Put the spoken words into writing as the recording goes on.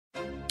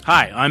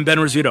Hi, I'm Ben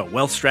Rizzuto,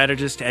 wealth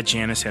strategist at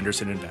Janus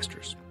Henderson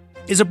Investors.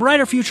 Is a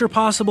brighter future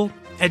possible?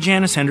 At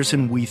Janus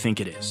Henderson, we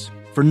think it is.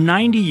 For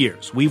 90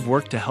 years, we've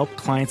worked to help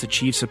clients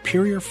achieve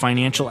superior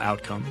financial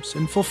outcomes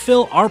and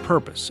fulfill our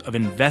purpose of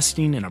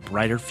investing in a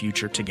brighter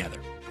future together.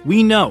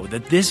 We know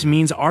that this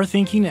means our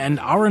thinking and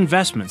our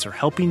investments are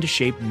helping to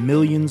shape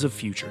millions of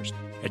futures.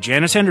 At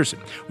Janus Henderson,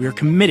 we are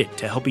committed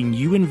to helping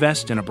you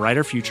invest in a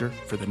brighter future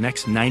for the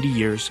next 90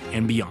 years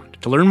and beyond.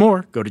 To learn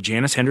more, go to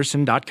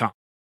janushenderson.com.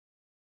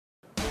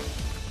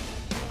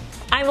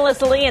 I'm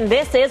Melissa Lee, and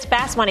this is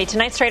Fast Money.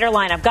 Tonight's trader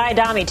lineup: Guy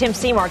Adami, Tim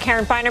Seymour,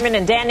 Karen Feinerman,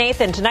 and Dan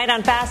Nathan. Tonight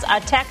on Fast, a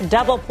tech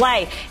double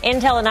play.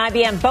 Intel and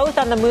IBM both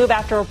on the move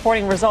after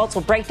reporting results.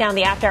 We'll break down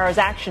the after-hours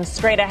action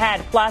straight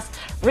ahead. Plus,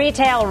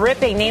 retail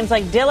ripping. Names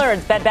like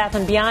Dillard's, Bed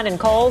Bath & Beyond, and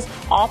Kohl's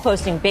all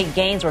posting big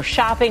gains. We're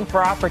shopping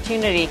for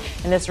opportunity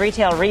in this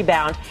retail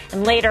rebound.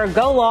 And later,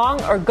 go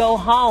long or go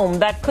home.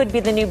 That could be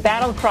the new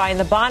battle cry in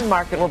the bond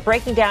market. We're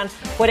breaking down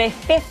what a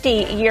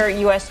 50-year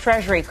U.S.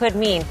 Treasury could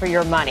mean for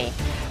your money.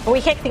 But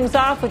we kick things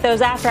off with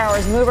those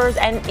after-hours movers,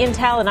 and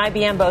Intel and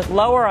IBM both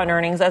lower on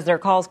earnings as their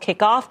calls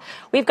kick off.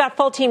 We've got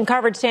full team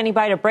coverage standing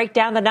by to break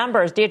down the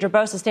numbers. Deirdre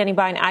Bosa standing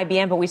by in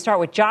IBM, but we start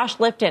with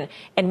Josh Lipton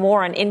and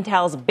more on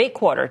Intel's big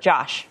quarter.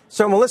 Josh.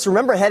 So, Melissa,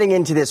 remember heading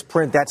into this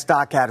print, that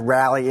stock had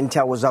rally.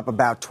 Intel was up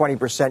about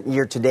 20%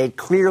 year to date.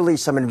 Clearly,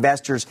 some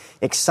investors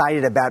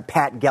excited about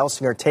Pat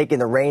Gelsinger taking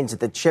the reins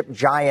at the chip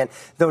giant,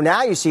 though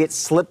now you see it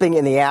slipping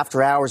in the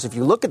after hours. If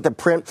you look at the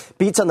print,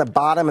 beats on the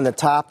bottom and the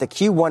top. The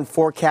Q1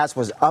 forecast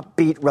was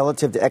upbeat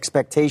relative to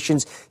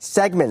expectations.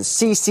 Segments: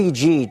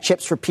 CCG,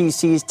 chips for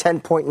PCs,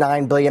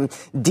 $10.9 billion.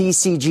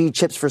 DCG,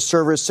 chips for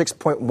servers,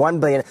 $6.1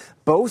 billion.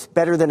 Both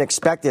better than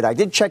expected. I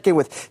did check in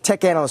with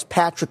tech analyst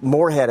Patrick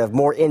Moorhead of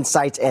More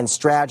Insights and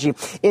Strategy.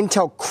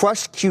 Intel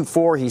crushed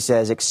Q4, he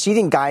says,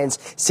 exceeding guidance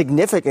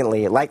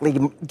significantly. It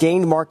likely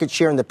gained market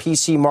share in the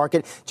PC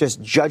market,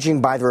 just judging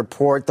by the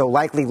report, though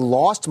likely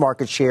lost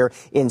market share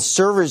in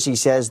servers, he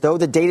says, though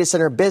the data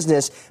center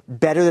business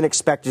better than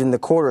expected in the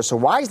quarter. So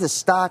why is the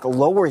stock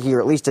lower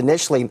here, at least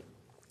initially?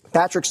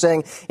 Patrick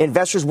saying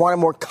investors wanted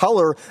more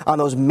color on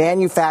those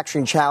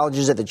manufacturing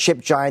challenges at the chip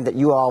giant that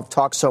you all have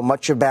talked so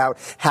much about,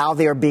 how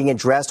they are being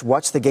addressed,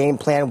 what's the game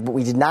plan. But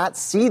we did not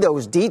see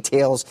those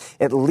details,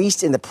 at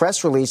least in the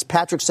press release.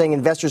 Patrick saying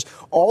investors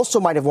also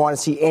might have wanted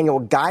to see annual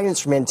guidance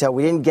from Intel.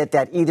 We didn't get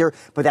that either,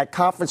 but that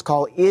conference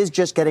call is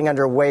just getting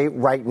underway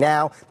right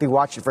now. Be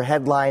watching for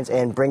headlines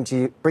and bring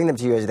them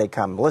to you as they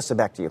come. Melissa,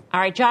 back to you. All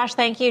right, Josh,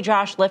 thank you.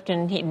 Josh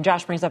Lipton.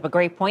 Josh brings up a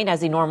great point,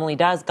 as he normally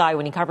does, Guy,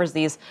 when he covers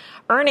these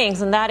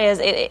earnings, and that is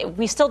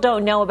we still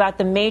don't know about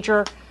the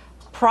major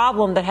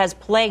problem that has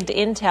plagued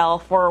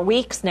Intel for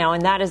weeks now,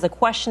 and that is the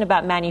question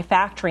about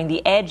manufacturing,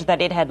 the edge that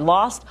it had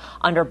lost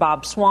under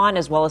Bob Swan,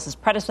 as well as his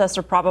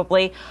predecessor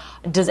probably.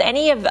 Does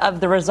any of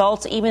the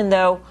results, even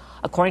though,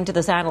 according to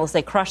this analyst,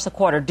 they crushed the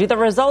quarter, do the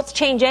results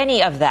change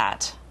any of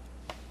that?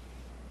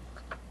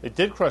 They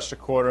did crush the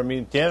quarter. I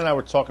mean, Dan and I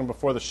were talking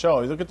before the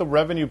show. You look at the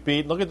revenue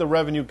beat, look at the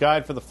revenue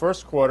guide for the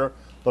first quarter,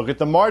 look at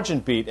the margin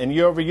beat, and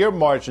year-over-year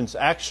margins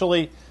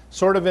actually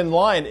sort of in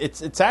line.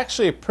 It's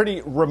actually a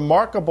pretty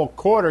remarkable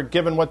quarter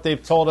given what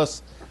they've told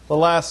us the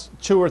last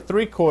 2 or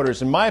 3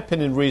 quarters. In my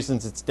opinion,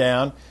 reasons it's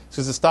down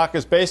because the stock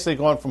has basically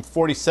gone from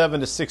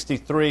 47 to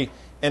 63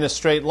 in a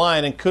straight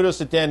line. And kudos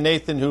to Dan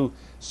Nathan, who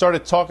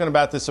started talking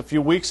about this a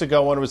few weeks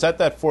ago when it was at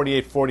that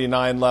 48,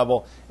 49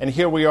 level. And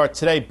here we are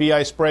today. B.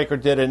 Icebreaker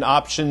did an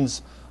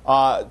options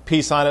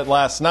piece on it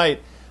last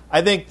night.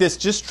 I think this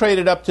just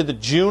traded up to the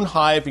June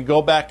high. If you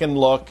go back and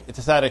look,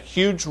 it's had a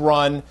huge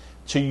run.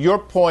 To your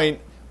point,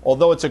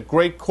 although it's a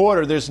great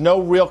quarter, there's no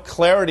real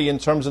clarity in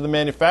terms of the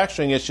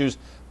manufacturing issues.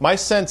 My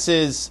sense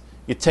is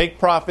you take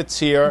profits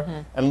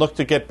here and look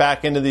to get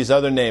back into these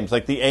other names,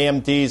 like the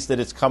AMDs that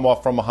it's come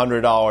off from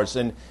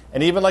 $100.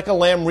 And even like a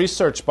Lam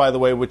Research, by the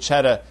way, which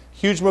had a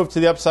huge move to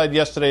the upside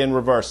yesterday in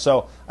reverse.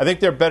 So I think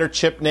they're better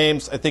chip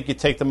names. I think you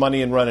take the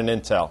money and run an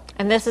Intel.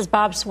 And this is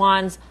Bob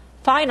Swan's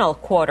final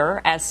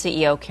quarter as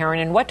CEO, Karen.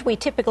 And what do we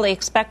typically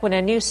expect when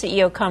a new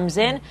CEO comes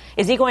in?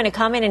 Is he going to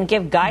come in and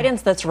give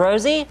guidance that's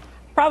rosy?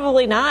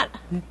 Probably not.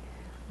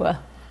 Well,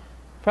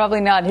 probably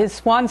not. His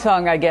swan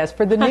song, I guess.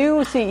 For the new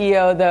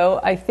CEO,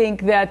 though, I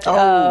think that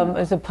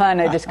as a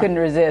pun, I just couldn't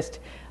resist.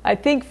 I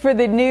think for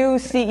the new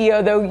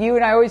CEO, though, you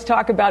and I always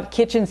talk about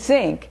kitchen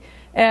sink.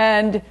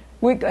 And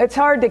it's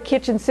hard to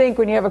kitchen sink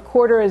when you have a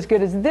quarter as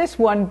good as this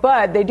one,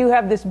 but they do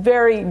have this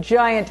very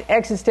giant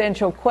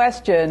existential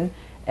question.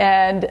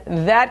 And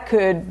that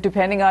could,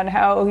 depending on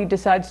how he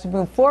decides to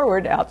move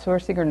forward,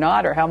 outsourcing or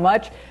not, or how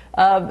much,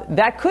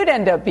 that could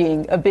end up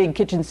being a big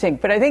kitchen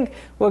sink. But I think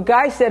what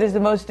Guy said is the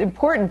most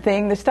important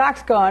thing. The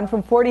stock's gone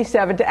from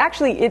 47 to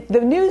actually, the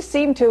news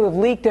seemed to have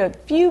leaked a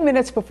few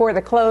minutes before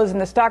the close,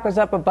 and the stock was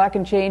up $1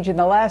 and change in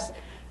the last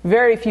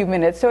very few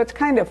minutes. So it's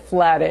kind of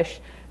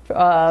flattish.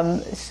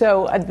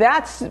 So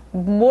that's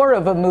more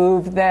of a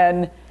move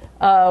than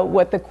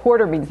what the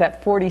quarter means,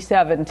 that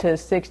 47 to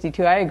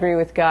 62. I agree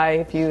with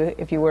Guy.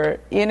 If you were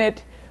in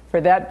it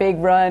for that big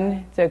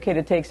run, it's okay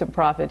to take some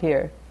profit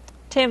here.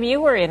 Tim,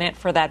 you were in it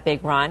for that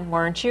big run,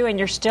 weren't you? And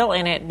you're still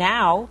in it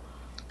now.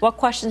 What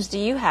questions do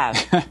you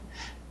have?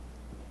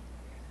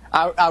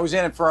 I was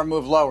in it for a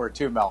move lower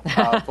too, Mel.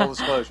 Full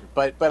disclosure.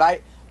 But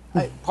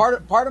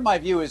part of my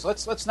view is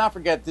let's not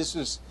forget this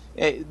is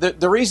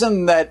the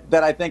reason that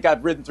I think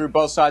I've ridden through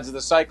both sides of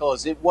the cycle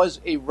is it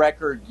was a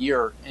record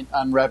year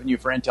on revenue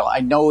for Intel. I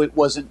know it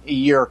wasn't a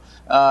year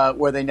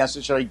where they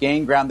necessarily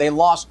gained ground. They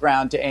lost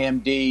ground to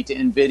AMD, to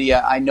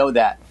NVIDIA. I know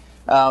that.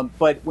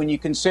 But when you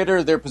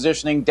consider their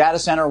positioning, data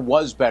center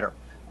was better.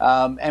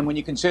 And when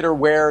you consider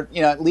where,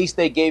 at least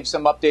they gave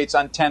some updates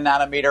on 10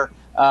 nanometer,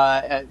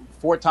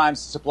 4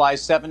 times the supply,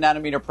 7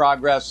 nanometer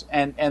progress.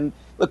 And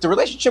look, the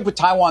relationship with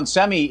Taiwan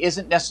Semi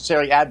isn't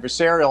necessarily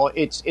adversarial.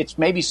 It's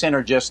maybe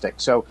synergistic.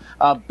 So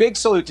big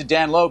salute to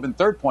Dan Loeb in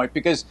Third Point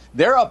because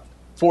they're up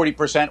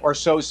 40% or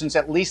so since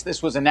at least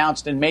this was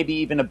announced and maybe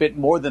even a bit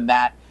more than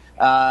that.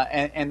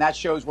 And that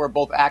shows where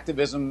both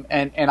activism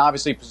and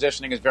obviously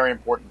positioning is very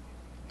important.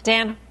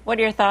 Dan, what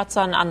are your thoughts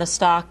on the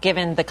stock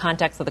given the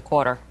context of the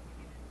quarter?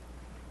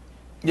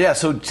 Yeah,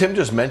 so Tim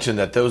just mentioned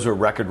that those were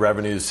record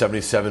revenues,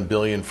 $77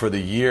 billion for the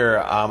year.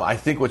 I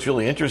think what's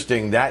really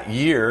interesting, that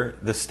year,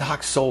 the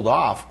stock sold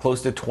off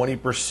close to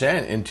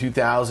 20% in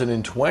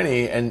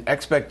 2020, and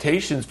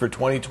expectations for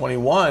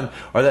 2021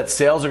 are that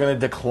sales are going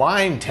to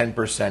decline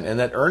 10% and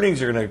that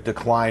earnings are going to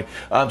decline.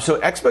 So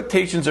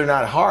expectations are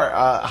not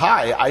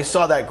high. I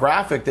saw that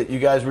graphic that you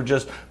guys were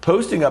just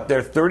posting up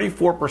there.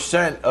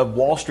 34% of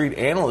Wall Street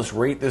analysts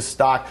rate this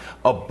stock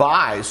a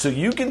buy. So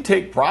you can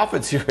take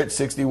profits here at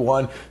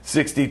 61,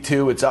 62.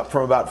 It's up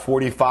from about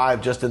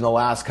 45 just in the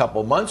last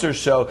couple months or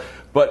so.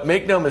 But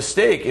make no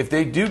mistake, if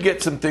they do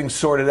get some things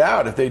sorted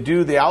out, if they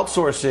do the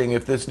outsourcing,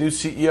 if this new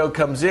CEO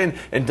comes in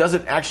and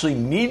doesn't actually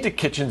need to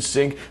kitchen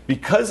sink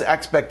because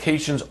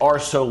expectations are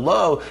so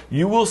low,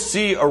 you will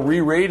see a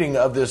re-rating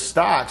of this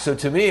stock. So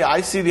to me,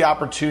 I see the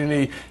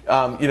opportunity,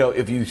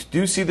 if you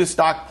do see the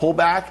stock pull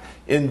back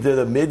into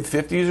the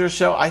mid-50s or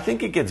so, I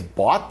think it gets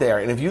bought there.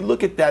 And if you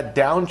look at that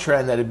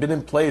downtrend that had been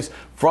in place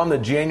from the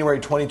January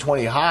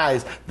 2020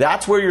 highs,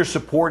 that's where your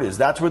support is.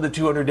 That's where the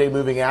 200-day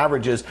moving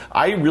average is.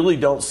 I really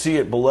don't see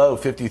it below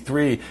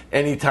 53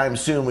 anytime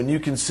soon when you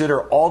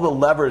consider all the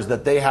levers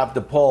that they have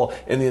to pull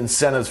and the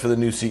incentives for the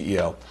new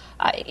CEO.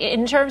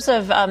 In terms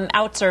of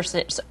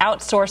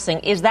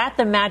outsourcing, is that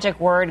the magic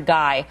word,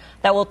 Guy,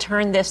 that will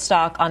turn this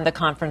stock on the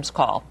conference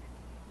call?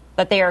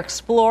 That they are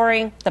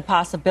exploring the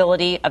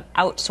possibility of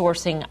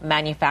outsourcing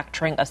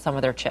manufacturing of some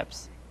of their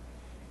chips?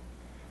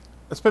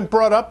 It's been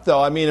brought up,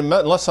 though. I mean,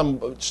 unless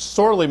I'm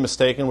sorely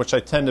mistaken, which I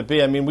tend to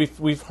be. I mean,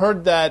 we've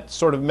heard that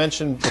sort of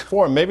mentioned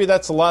before. Maybe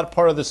that's a lot of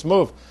part of this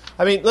move.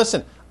 I mean,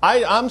 listen,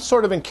 I'm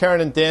sort of in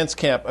Karen and Dan's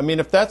camp. I mean,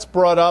 if that's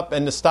brought up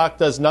and the stock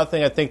does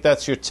nothing, I think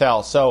that's your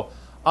tell. So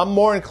I'm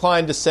more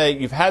inclined to say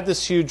you've had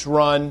this huge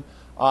run.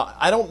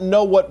 I don't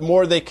know what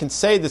more they can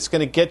say that's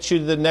going to get you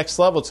to the next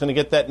level. It's going to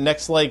get that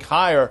next leg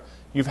higher.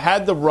 You've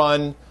had the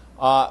run.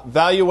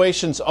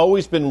 Valuation's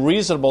always been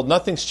reasonable.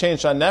 Nothing's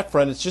changed on that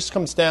front. It just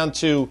comes down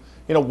to,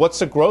 what's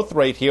the growth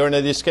rate here? And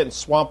they're just getting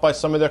swamped by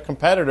some of their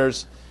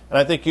competitors. And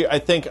I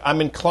think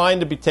I'm inclined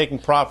to be taking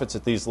profits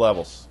at these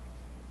levels.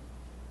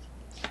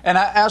 And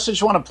I also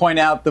just want to point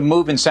out the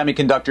move in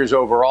semiconductors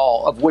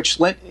overall, of which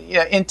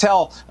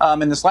Intel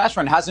in this last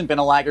run hasn't been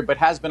a laggard, but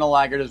has been a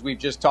laggard, as we've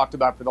just talked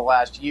about for the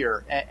last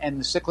year. And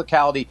the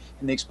cyclicality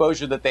and the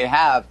exposure that they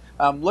have.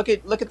 Look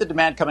at the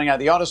demand coming out of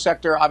the auto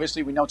sector.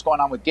 Obviously, we know what's going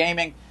on with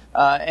gaming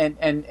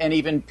and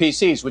even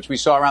PCs, which we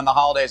saw around the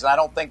holidays. And I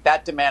don't think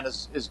that demand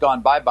has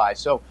gone bye-bye.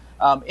 So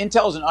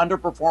Intel is an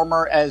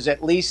underperformer as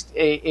at least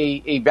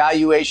a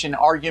valuation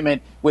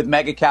argument with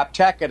mega cap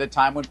tech at a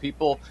time when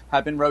people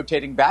have been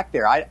rotating back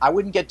there. I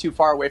wouldn't get too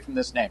far away from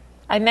this name.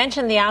 I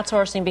mentioned the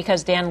outsourcing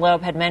because Dan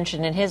Loeb had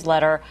mentioned in his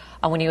letter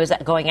when he was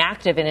going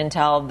active in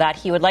Intel that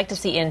he would like to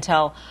see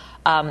Intel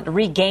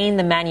regain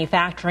the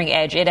manufacturing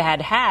edge it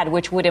had,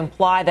 which would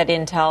imply that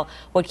Intel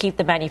would keep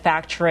the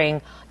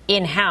manufacturing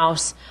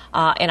in-house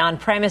and on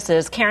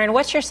premises. Karen,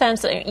 what's your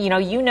sense?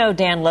 You know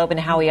Dan Loeb and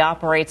how he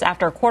operates.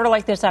 After a quarter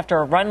like this, after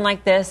a run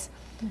like this,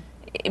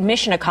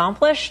 mission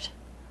accomplished?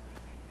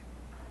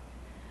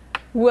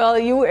 Well,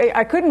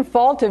 I couldn't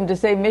fault him to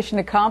say mission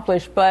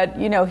accomplished, but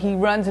he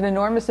runs an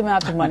enormous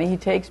amount of money. He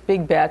takes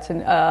big bets,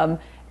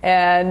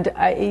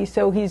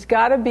 so he's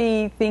got to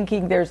be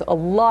thinking there's a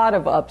lot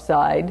of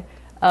upside,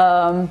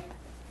 and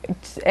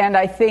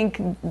I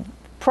think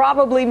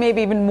probably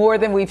maybe even more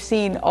than we've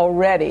seen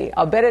already.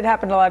 I'll bet it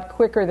happened a lot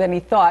quicker than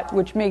he thought,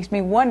 which makes me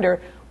wonder,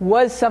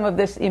 was some of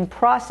this in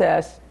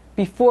process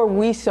before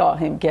we saw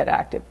him get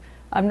active?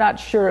 I'm not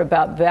sure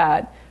about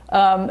that.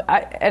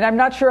 And I'm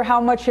not sure how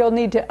much he'll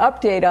need to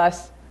update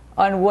us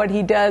on what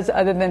he does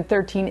other than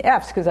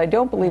 13Fs, because I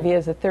don't believe he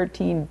has a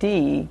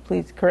 13D.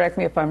 Please correct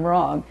me if I'm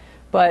wrong.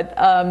 But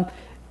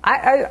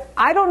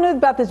I don't know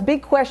about this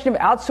big question of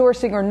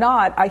outsourcing or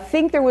not. I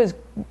think there was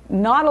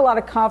not a lot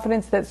of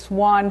confidence that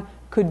Swan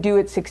could do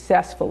it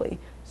successfully.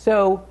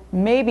 So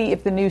maybe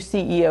if the new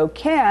CEO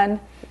can,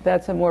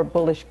 that's a more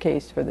bullish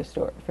case for the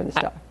stock.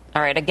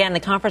 All right. Again, the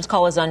conference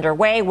call is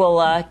underway.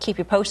 We'll keep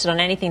you posted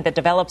on anything that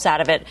develops out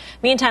of it.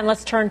 Meantime,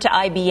 let's turn to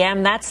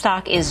IBM. That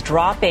stock is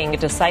dropping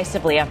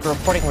decisively after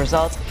reporting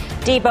results.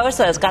 Dee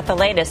Bosa has got the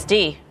latest.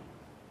 Dee.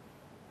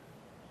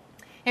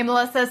 Hey,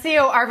 Melissa,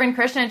 CEO Arvind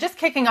Krishna just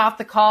kicking off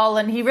the call,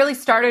 and he really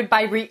started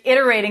by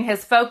reiterating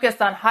his focus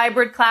on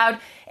hybrid cloud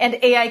and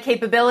AI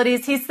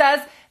capabilities. He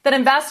says that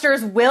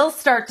investors will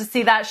start to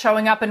see that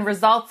showing up in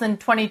results in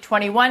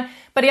 2021.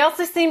 But he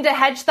also seemed to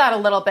hedge that a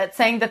little bit,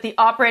 saying that the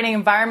operating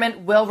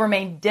environment will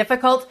remain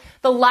difficult.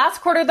 The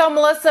last quarter, though,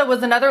 Melissa,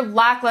 was another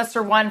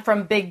lackluster one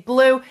from Big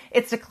Blue.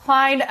 Its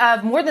decline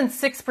of more than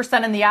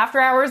 6% in the after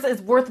hours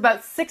is worth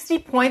about 60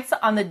 points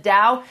on the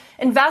Dow.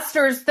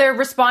 Investors, they're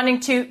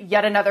responding to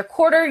yet another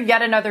quarter,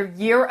 yet another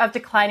year of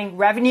declining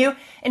revenue.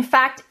 In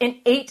fact, in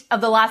 8 of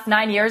the last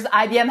 9 years,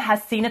 IBM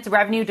has seen its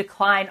revenue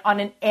decline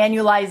on an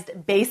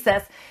annualized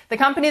basis. The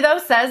company, though,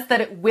 says that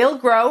it will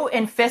grow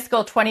in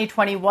fiscal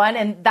 2021,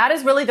 and that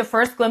is really the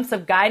first glimpse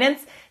of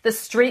guidance the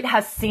street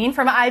has seen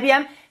from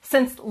IBM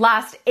since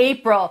last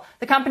April.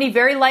 The company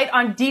very light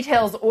on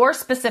details or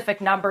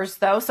specific numbers,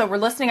 though, so we're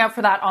listening out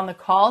for that on the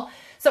call.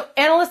 So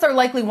analysts are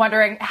likely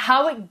wondering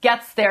how it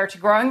gets there to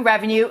growing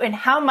revenue and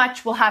how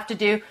much will have to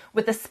do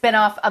with the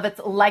spinoff of its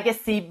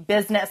legacy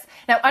business.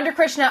 Now, under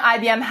Krishna,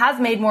 IBM has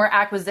made more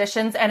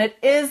acquisitions, and it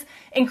is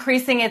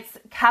increasing its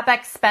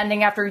CapEx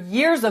spending after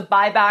years of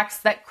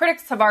buybacks that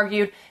critics have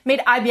argued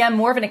made IBM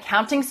more of an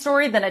accounting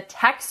story than a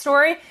tech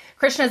story.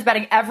 Krishna is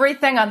betting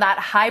everything on that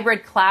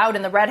hybrid cloud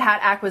and the Red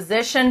Hat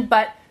acquisition,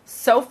 but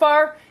so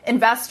far,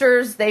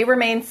 investors, they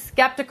remain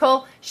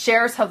skeptical.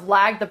 Shares have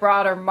lagged the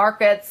broader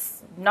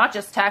markets, not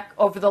just tech,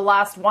 over the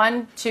last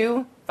 1,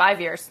 2,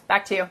 5 years.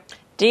 Back to you.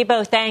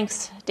 Debo,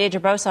 thanks.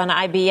 Deidre Bosa on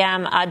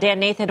IBM. Dan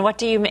Nathan, what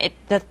do you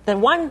the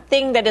one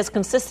thing that is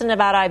consistent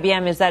about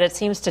IBM is that it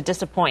seems to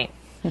disappoint.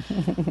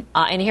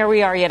 And here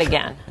we are yet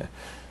again.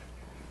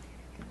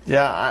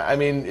 Yeah, I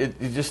mean,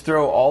 you just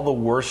throw all the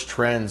worst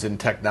trends in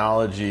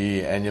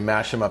technology and you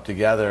mash them up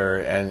together,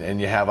 and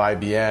you have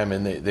IBM,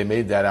 and they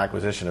made that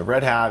acquisition of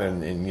Red Hat,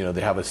 and you know, they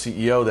have a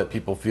CEO that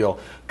people feel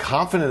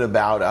confident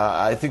about.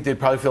 I think they'd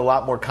probably feel a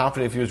lot more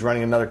confident if he was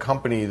running another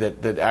company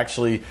that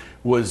actually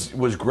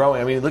was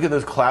growing. I mean, look at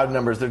those cloud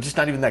numbers; they're just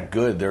not even that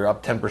good. They're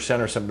up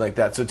 10% or something like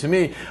that. So to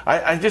me,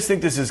 I just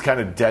think this is kind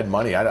of dead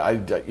money.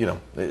 You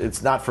know,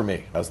 it's not for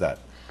me. How's that?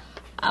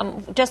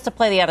 Just to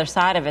play the other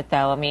side of it,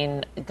 though, I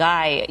mean,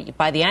 Guy,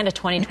 by the end of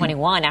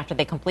 2021, after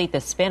they complete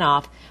this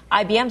spinoff,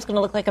 IBM's going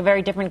to look like a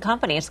very different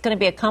company. It's going to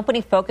be a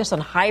company focused on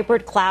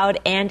hybrid cloud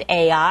and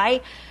AI,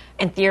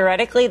 and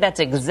theoretically, that's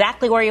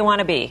exactly where you want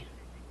to be.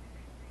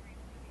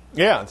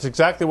 Yeah, it's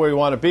exactly where you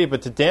want to be.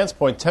 But to Dan's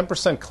point,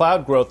 10%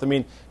 cloud growth. I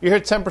mean, you hear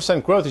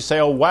 10% growth, you say,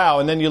 oh, wow.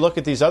 And then you look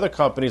at these other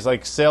companies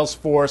like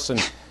Salesforce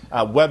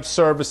and Web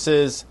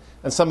Services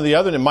and some of the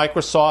other,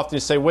 Microsoft, and you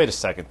say, wait a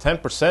second,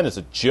 10% is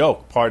a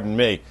joke, pardon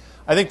me.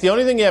 I think the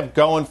only thing you have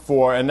going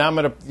for, and now I'm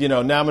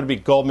going to be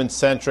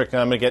Goldman-centric, and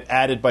I'm going to get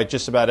added by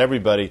just about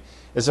everybody,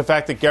 is the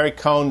fact that Gary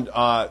Cohn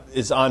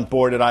is on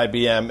board at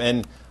IBM.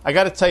 And I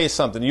got to tell you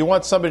something. You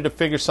want somebody to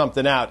figure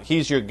something out,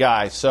 he's your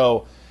guy.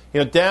 So,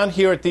 down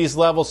here at these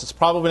levels, it's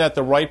probably not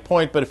the right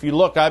point, but if you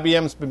look,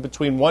 IBM's been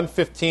between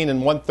 115 and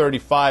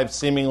 135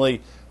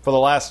 seemingly for the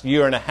last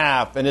year and a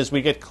half. And as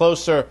we get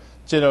closer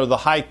to the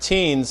high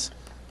teens,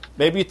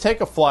 maybe you take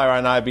a flyer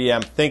on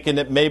IBM thinking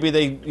that maybe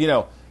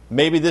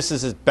maybe this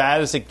is as bad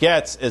as it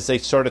gets as they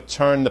sort of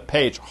turn the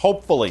page,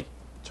 hopefully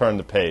turn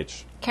the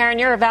page. Karen,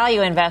 you're a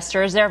value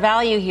investor. Is there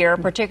value here,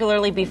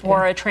 particularly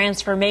before a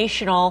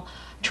transformational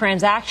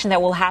transaction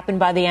that will happen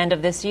by the end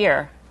of this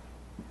year?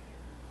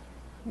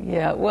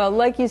 Yeah, well,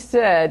 like you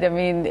said, I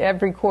mean,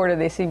 every quarter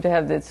they seem to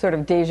have this sort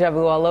of deja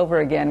vu all over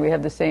again. We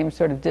have the same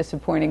sort of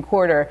disappointing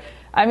quarter.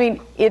 I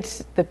mean,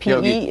 the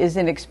PE is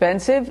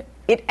inexpensive.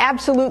 It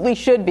absolutely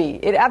should be.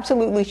 It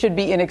absolutely should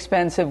be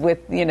inexpensive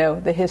with,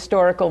 the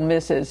historical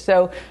misses.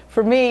 So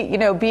for me,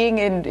 being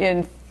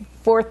in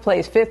fourth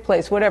place, fifth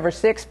place, whatever,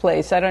 sixth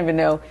place, I don't even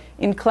know,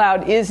 in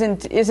cloud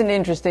isn't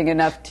interesting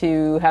enough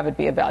to have it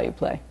be a value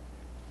play.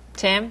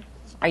 Tim,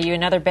 are you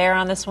another bear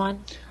on this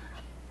one?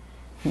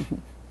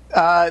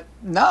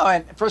 No,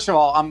 and first of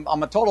all,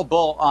 I'm a total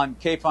bull on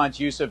Kayfan's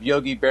use of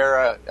Yogi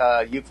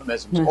Berra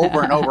euphemisms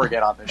over and over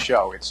again on this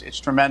show. It's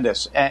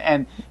tremendous,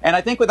 and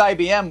I think with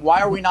IBM, why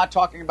are we not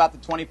talking about the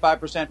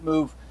 25%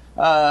 move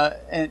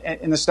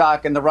in the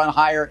stock and the run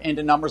higher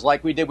into numbers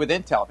like we did with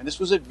Intel? I mean, this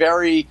was a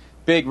very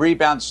big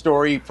rebound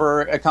story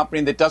for a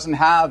company that doesn't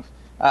have,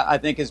 I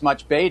think, as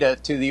much beta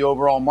to the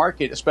overall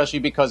market, especially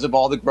because of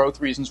all the growth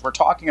reasons we're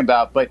talking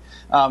about. But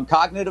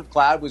cognitive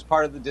cloud was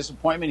part of the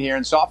disappointment here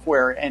in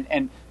software,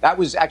 and that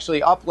was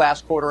actually up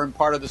last quarter and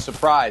part of the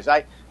surprise.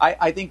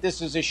 I think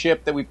this is a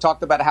ship that we've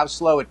talked about how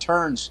slow it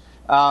turns,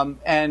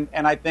 and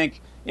I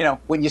think,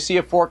 when you see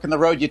a fork in the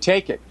road, you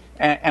take it.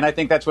 And I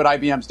think that's what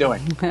IBM's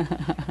doing.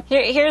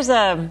 Here's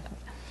a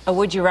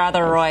would you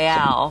rather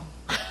royale.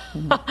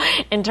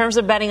 In terms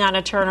of betting on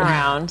a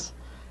turnaround,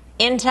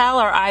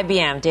 Intel or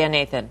IBM, Dan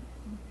Nathan?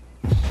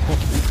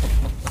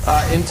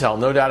 Intel,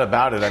 no doubt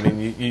about it. I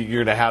mean,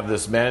 you're going to have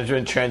this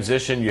management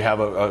transition. You have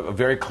a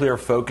very clear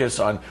focus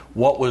on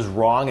what was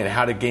wrong and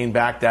how to gain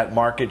back that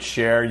market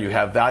share. You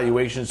have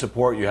valuation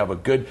support. You have a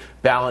good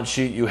balance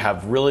sheet. You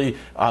have really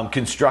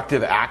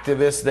constructive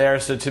activists there.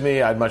 So to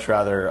me, I'd much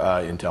rather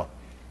Intel.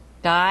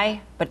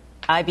 Guy, but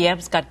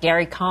IBM's got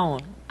Gary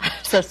Cohn.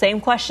 So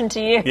same question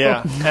to you.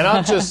 Yeah, and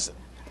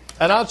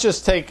I'll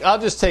just take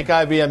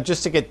IBM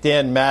just to get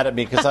Dan mad at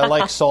me because I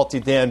like Salty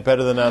Dan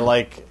better than I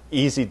like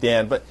Easy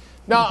Dan. But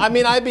no, I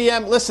mean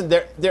IBM. Listen,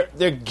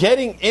 they're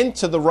getting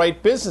into the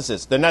right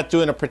businesses. They're not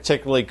doing a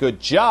particularly good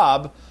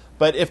job,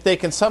 but if they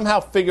can somehow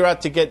figure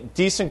out to get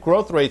decent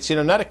growth rates,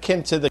 not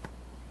akin to the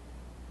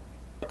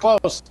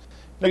close.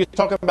 You're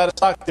talking about a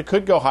stock that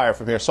could go higher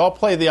from here. So I'll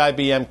play the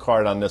IBM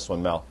card on this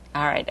one, Mel.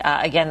 All right.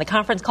 Again, the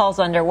conference call is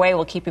underway.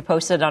 We'll keep you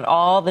posted on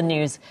all the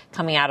news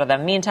coming out of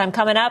them. Meantime,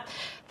 coming up,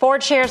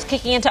 Ford shares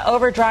kicking into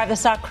overdrive, the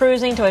stock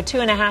cruising to a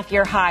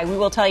 2.5-year high. We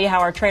will tell you how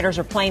our traders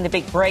are playing the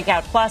big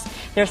breakout. Plus,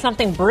 there's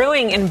something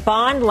brewing in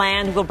bond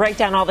land. We'll break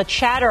down all the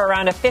chatter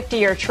around a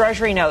 50-year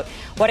Treasury note,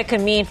 what it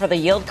could mean for the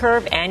yield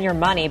curve and your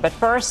money. But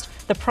first,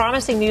 the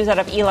promising news out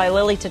of Eli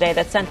Lilly today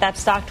that sent that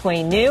stock to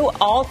a new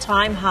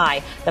all-time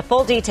high. The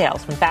full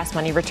details when Fast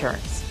Money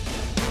returns.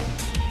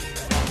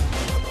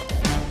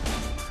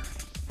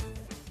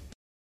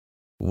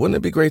 Wouldn't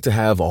it be great to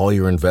have all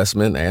your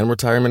investment and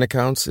retirement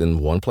accounts in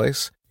one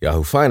place?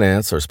 Yahoo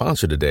Finance, our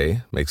sponsor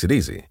today, makes it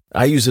easy.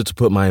 I use it to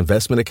put my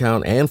investment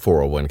account and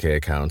 401k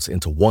accounts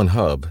into one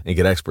hub and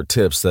get expert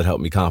tips that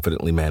help me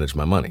confidently manage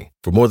my money.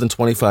 For more than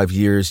 25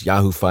 years,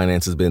 Yahoo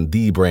Finance has been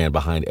the brand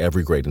behind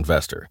every great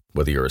investor.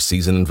 Whether you're a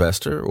seasoned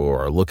investor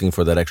or are looking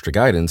for that extra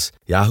guidance,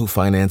 Yahoo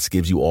Finance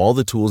gives you all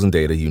the tools and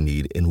data you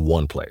need in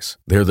one place.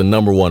 They're the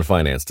 #1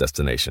 finance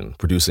destination,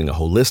 producing a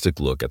holistic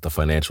look at the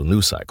financial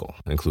news cycle,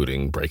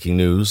 including breaking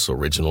news,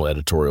 original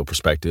editorial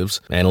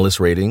perspectives, analyst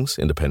ratings,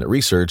 independent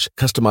research,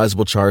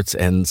 customizable charts,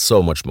 and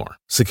so much more.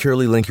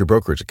 Securely link your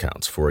brokerage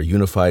accounts for a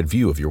unified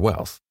view of your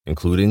wealth,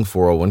 including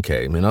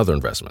 401k and other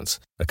investments.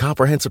 A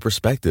comprehensive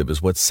perspective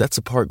is what sets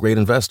apart great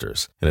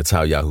investors, and it's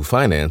how Yahoo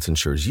Finance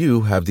ensures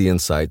you have the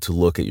insight to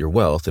look at your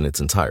wealth in its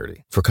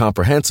entirety. For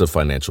comprehensive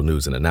financial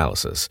news and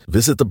analysis,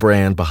 visit the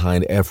brand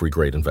behind every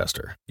great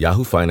investor,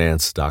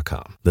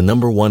 yahoofinance.com, the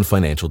 #1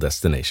 financial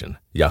destination,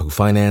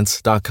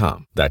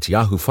 yahoofinance.com. That's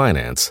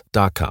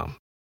yahoofinance.com.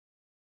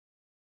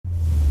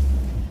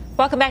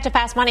 Welcome back to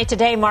Fast Money.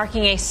 Today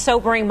marking a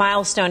sobering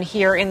milestone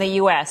here in the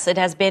U.S. It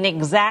has been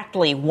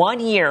exactly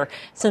 1 year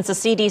since the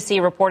CDC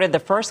reported the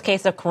first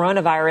case of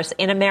coronavirus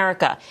in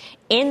America.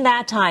 In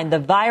that time, the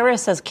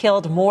virus has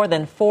killed more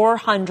than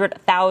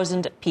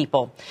 400,000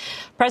 people.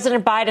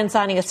 President Biden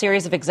signing a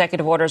series of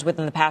executive orders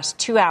within the past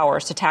 2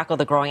 hours to tackle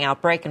the growing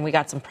outbreak. And we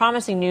got some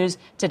promising news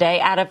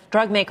today out of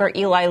drug maker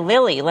Eli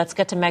Lilly. Let's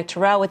get to Meg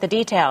Terrell with the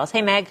details.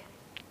 Hey, Meg.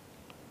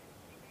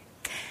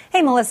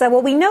 Hey, Melissa.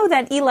 Well, we know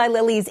that Eli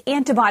Lilly's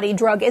antibody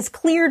drug is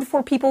cleared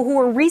for people who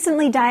were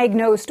recently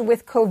diagnosed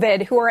with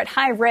COVID, who are at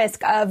high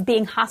risk of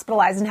being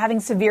hospitalized and having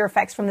severe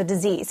effects from the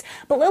disease.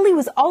 But Lilly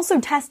was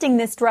also testing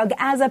this drug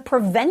as a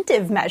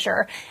preventive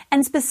measure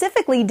and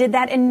specifically did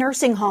that in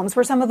nursing homes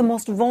where some of the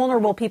most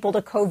vulnerable people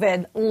to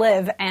COVID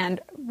live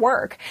and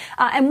work.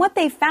 And what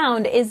they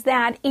found is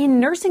that in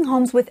nursing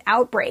homes with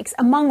outbreaks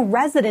among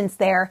residents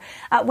there,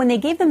 when they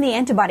gave them the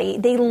antibody,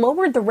 they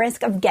lowered the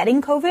risk of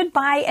getting COVID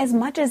by as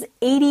much as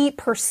 80%.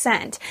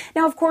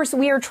 Now, of course,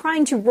 we are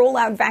trying to roll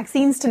out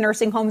vaccines to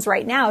nursing homes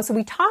right now. So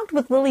we talked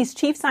with Lilly's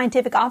chief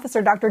scientific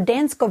officer, Dr.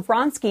 Dan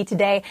Skovronsky,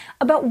 today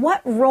about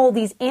what role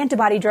these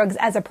antibody drugs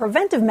as a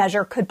preventive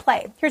measure could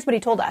play. Here's what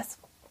he told us.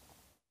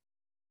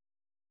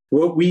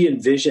 What we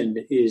envision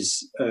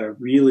is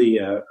really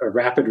a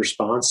rapid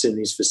response in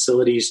these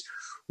facilities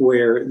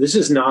where this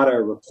is not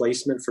a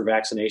replacement for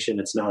vaccination.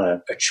 It's not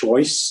a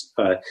choice.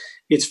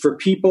 It's for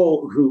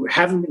people who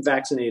haven't been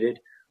vaccinated,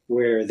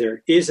 where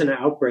there is an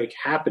outbreak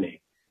happening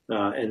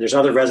and there's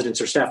other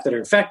residents or staff that are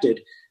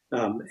infected.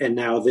 And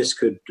now this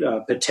could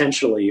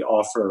potentially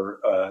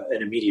offer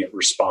an immediate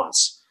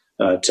response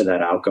to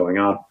that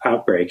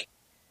outbreak.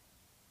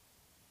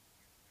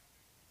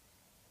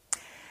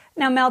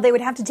 Now, Mel, they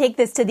would have to take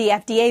this to the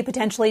FDA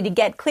potentially to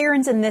get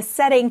clearance in this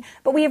setting.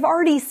 But we have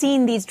already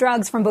seen these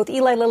drugs from both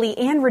Eli Lilly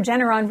and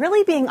Regeneron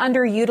really being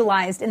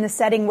underutilized in the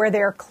setting where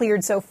they're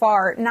cleared so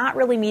far, not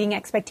really meeting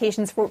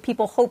expectations for what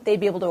people hope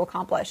they'd be able to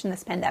accomplish in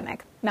this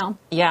pandemic. Mel?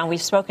 Yeah, and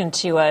we've spoken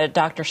to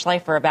Dr.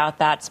 Schleifer about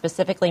that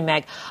specifically,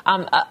 Meg.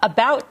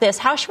 About this,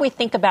 how should we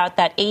think about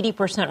that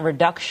 80%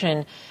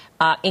 reduction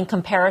in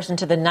comparison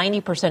to the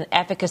 90%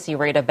 efficacy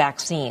rate of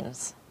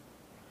vaccines?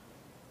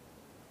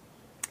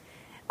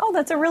 Oh,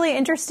 that's a really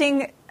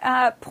interesting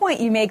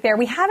point you make there.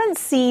 We haven't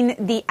seen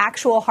the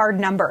actual hard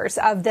numbers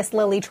of this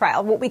Lilly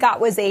trial. What we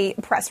got was a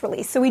press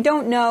release. So we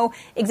don't know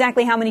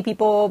exactly how many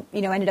people,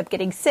 ended up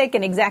getting sick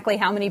and exactly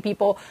how many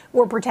people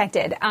were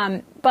protected.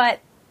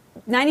 But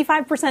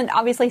 95%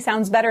 obviously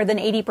sounds better than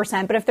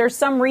 80%. But if there's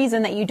some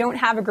reason that you don't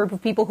have a group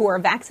of people who are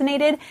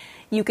vaccinated,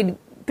 you could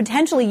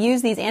potentially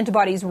use these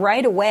antibodies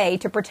right away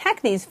to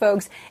protect these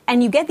folks,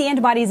 and you get the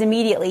antibodies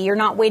immediately. You're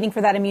not waiting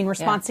for that immune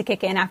response to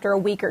kick in after a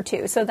week or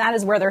two. So that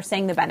is where they're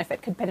saying the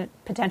benefit could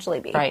potentially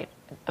be. Right.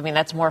 I mean,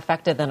 that's more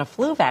effective than a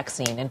flu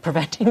vaccine in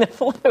preventing the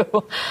flu.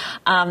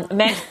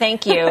 Meg,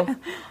 thank you.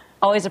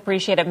 Always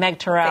appreciate it. Meg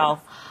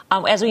Terrell.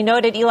 As we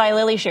noted, Eli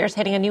Lilly shares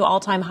hitting a new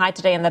all-time high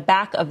today in the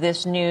back of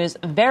this news.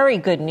 Very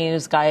good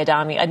news, Guy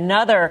Adami.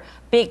 Another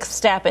big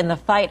step in the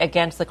fight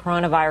against the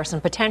coronavirus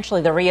and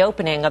potentially the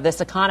reopening of this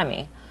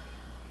economy.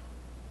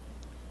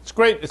 It's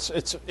great.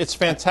 It's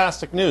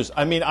fantastic news.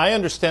 I mean, I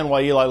understand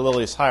why Eli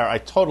Lilly is higher. I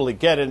totally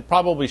get it and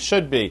probably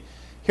should be.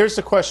 Here's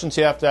the questions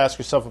you have to ask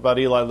yourself about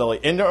Eli Lilly.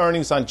 Into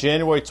earnings on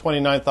January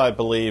 29th, I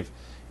believe.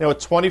 At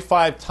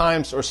 25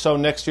 times or so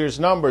next year's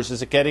numbers,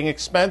 is it getting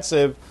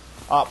expensive?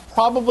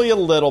 Probably a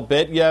little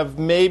bit. You have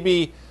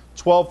maybe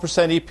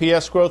 12%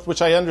 EPS growth,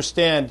 which I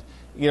understand,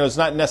 is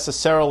not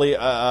necessarily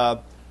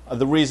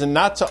the reason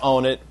not to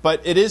own it,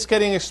 but it is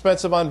getting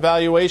expensive on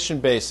valuation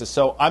basis.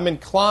 So I'm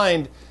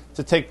inclined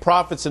to take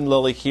profits in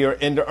Lilly here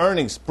into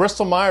earnings.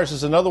 Bristol Myers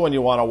is another one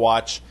you want to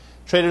watch.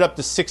 Traded up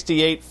to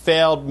 68,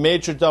 failed,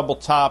 major double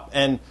top,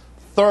 and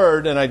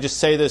third, and I just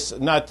say this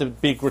not to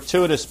be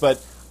gratuitous,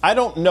 but I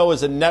don't know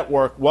as a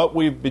network what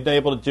we've been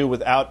able to do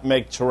without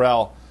Meg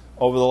Terrell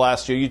over the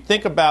last year. You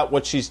think about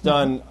what she's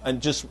done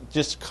and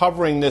just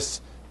covering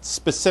this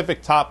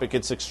specific topic,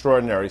 it's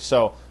extraordinary.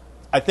 So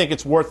I think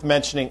it's worth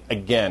mentioning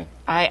again.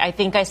 I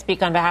think I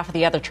speak on behalf of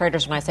the other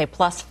traders when I say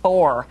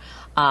 +4.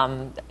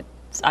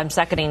 I'm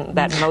seconding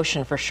that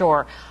motion for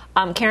sure.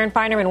 Karen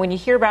Finerman, when you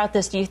hear about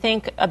this, do you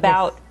think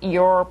about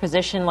your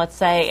position, let's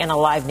say, in a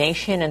Live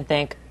Nation and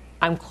think,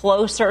 I'm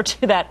closer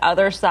to that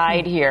other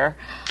side here?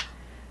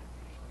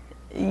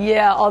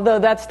 Yeah, although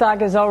that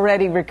stock has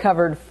already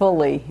recovered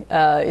fully.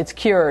 It's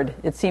cured,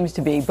 it seems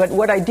to be. But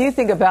what I do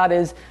think about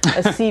is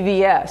a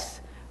CVS,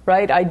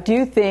 right? I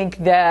do think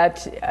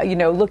that,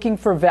 looking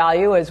for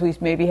value as we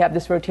maybe have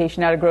this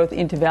rotation out of growth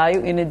into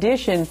value. In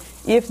addition,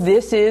 if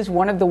this is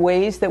one of the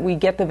ways that we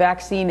get the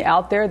vaccine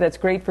out there, that's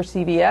great for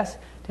CVS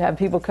to have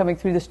people coming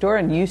through the store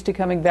and used to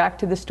coming back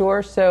to the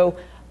store. So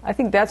I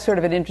think that's sort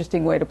of an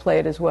interesting way to play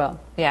it as well.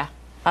 Yeah.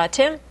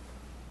 Tim?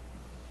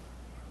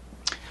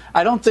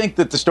 I don't think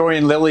that the story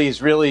in Lilly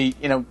is really,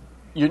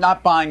 you're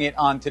not buying it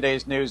on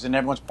today's news, and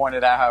everyone's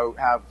pointed out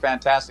how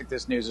fantastic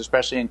this news,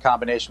 especially in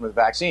combination with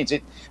vaccines.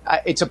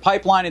 It's a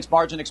pipeline, it's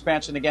margin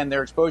expansion. Again,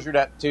 their exposure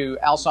to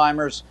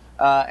Alzheimer's,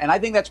 and I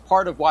think that's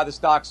part of why the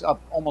stock's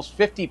up almost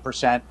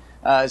 50%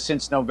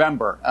 since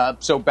November.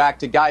 So back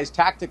to Guy's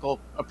tactical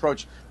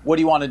approach, what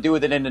do you want to do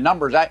with it into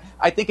numbers?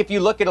 I think if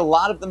you look at a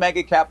lot of the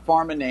mega cap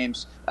pharma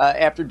names,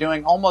 after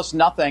doing almost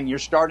nothing, you're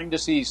starting to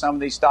see some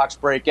of these stocks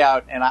break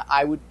out, and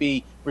I would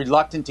be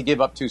reluctant to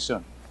give up too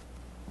soon.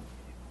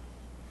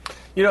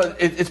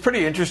 It's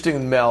pretty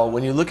interesting, Mel,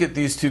 when you look at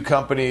these two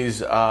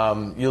companies,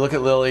 you look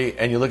at Lilly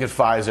and you look at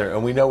Pfizer,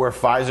 and we know where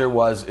Pfizer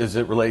was as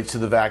it relates to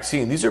the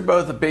vaccine. These are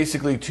both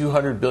basically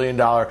 $200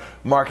 billion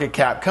market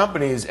cap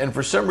companies, and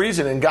for some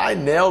reason, and Guy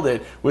nailed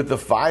it with the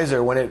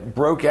Pfizer, when it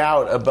broke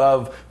out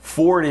above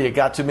 40, it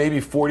got to maybe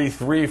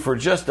 43 for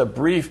just a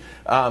brief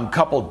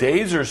couple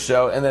days or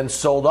so, and then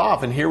sold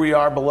off, and here we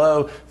are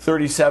below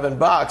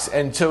 $37.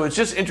 And so it's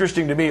just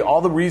interesting to me,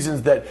 all the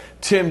reasons that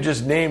Tim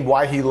just named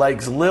why he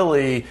likes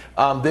Lilly,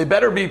 they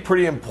better be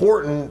pretty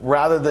important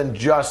rather than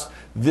just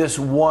this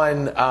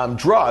one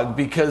drug,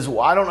 because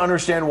I don't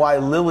understand why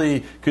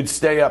Lilly could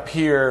stay up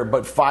here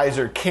but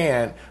Pfizer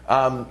can't.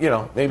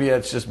 Maybe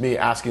that's just me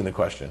asking the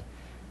question.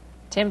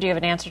 Tim, do you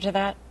have an answer to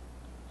that?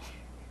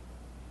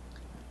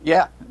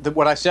 Yeah,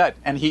 what I said,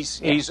 and he's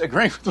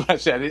agreeing with what I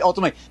said.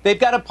 Ultimately, they've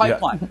got a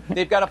pipeline. Yeah.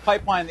 They've got a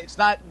pipeline. It's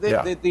not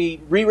the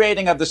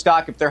re-rating of the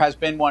stock, if there has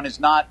been one, is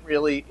not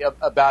really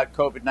about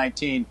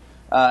COVID-19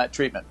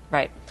 treatment.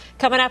 Right.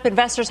 Coming up,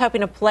 investors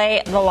hoping to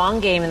play the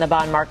long game in the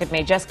bond market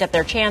may just get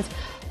their chance.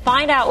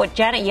 Find out what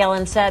Janet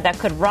Yellen said that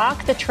could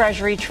rock the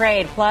Treasury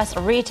trade, plus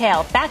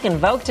retail. Back in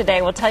vogue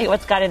today, we'll tell you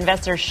what's got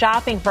investors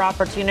shopping for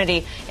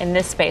opportunity in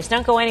this space.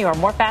 Don't go anywhere.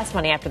 More Fast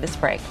Money after this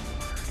break.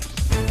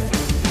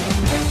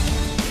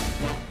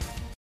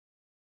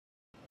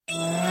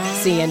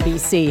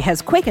 CNBC has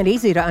quick and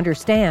easy to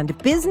understand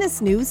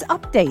business news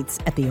updates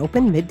at the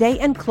open, midday,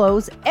 and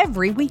close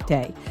every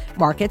weekday.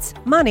 Markets,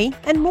 money,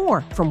 and more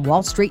from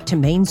Wall Street to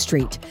Main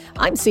Street.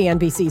 I'm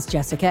CNBC's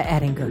Jessica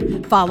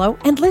Ettinger. Follow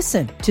and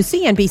listen to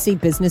CNBC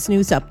Business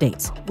News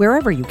Updates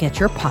wherever you get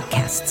your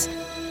podcasts.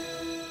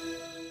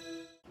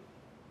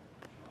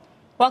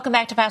 Welcome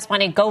back to Fast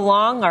Money. Go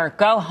long or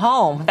go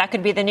home. That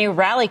could be the new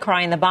rally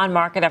cry in the bond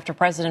market after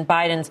President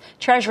Biden's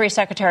Treasury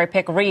Secretary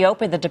pick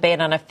reopened the debate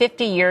on a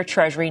 50-year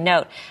Treasury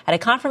note. At a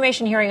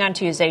confirmation hearing on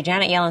Tuesday,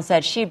 Janet Yellen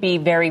said she'd be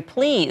very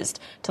pleased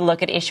to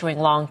look at issuing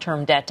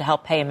long-term debt to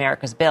help pay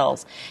America's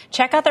bills.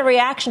 Check out the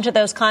reaction to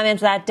those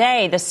comments that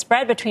day. The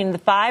spread between the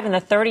 5 and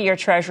the 30-year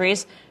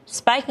Treasuries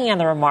spiking on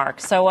the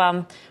remarks.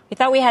 So we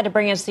thought we had to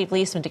bring in Steve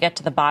Leisman to get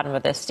to the bottom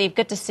of this. Steve,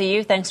 good to see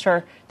you. Thanks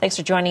for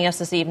joining us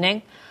this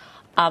evening.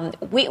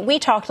 We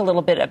talked a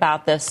little bit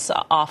about this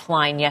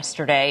offline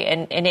yesterday,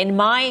 and in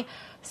my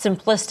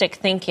simplistic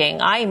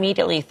thinking. I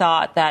immediately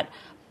thought that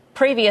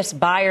previous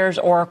buyers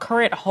or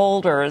current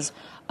holders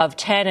of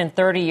 10 and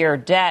 30-year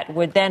debt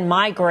would then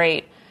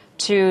migrate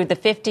to the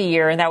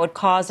 50-year, and that would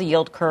cause the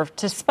yield curve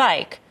to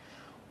spike.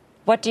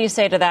 What do you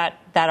say to that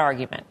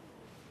argument?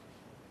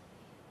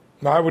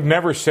 No, I would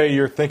never say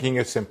your thinking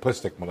is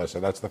simplistic, Melissa.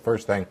 That's the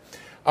first thing.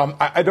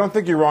 I don't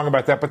think you're wrong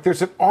about that, but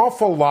there's an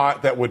awful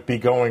lot that would be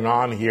going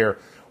on here.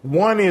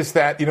 One is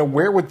that,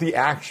 where would the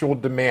actual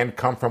demand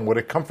come from? Would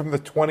it come from the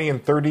 20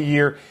 and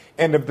 30-year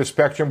end of the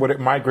spectrum? Would it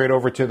migrate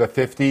over to the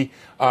 50?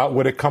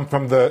 Would it come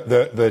from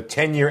the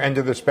 10-year end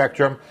of the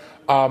spectrum?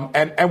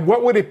 And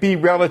what would it be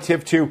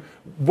relative to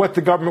what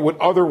the government would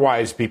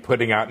otherwise be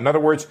putting out? In other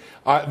words,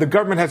 the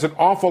government has an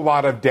awful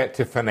lot of debt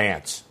to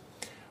finance.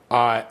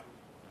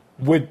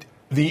 Would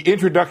the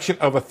introduction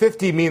of a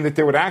 50 mean that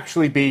there would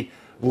actually be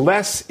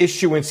less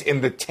issuance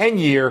in the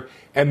 10-year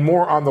and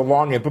more on the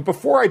long end? But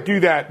before I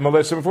do that,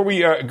 Melissa, before we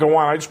go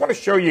on, I just want to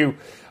show you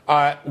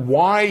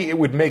why it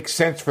would make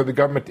sense for the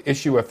government to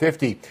issue a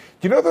 50. Do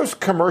you know those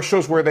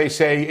commercials where they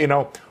say,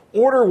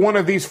 order one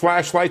of these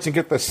flashlights and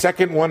get the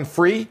second one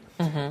free?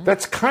 Mm-hmm.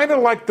 That's kind of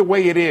like the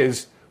way it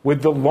is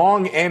with the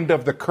long end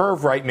of the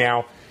curve right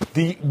now.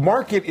 The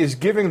market is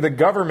giving the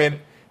government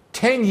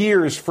 10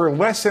 years for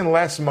less and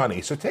less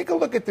money. So take a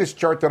look at this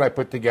chart that I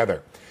put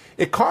together.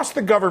 It costs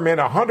the government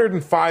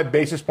 105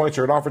 basis points,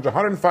 or it offers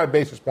 105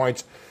 basis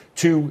points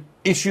to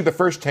issue the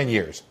first 10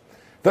 years.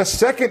 The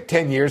second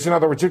 10 years, in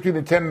other words, between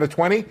the 10 and the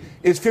 20,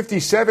 is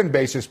 57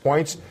 basis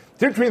points.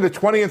 Between the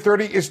 20 and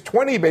 30 is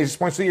 20 basis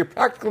points. So you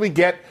practically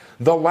get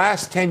the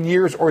last 10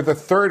 years, or the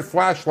third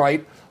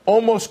flashlight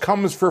almost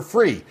comes for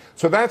free.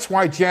 So that's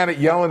why Janet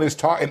Yellen is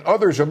and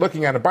others are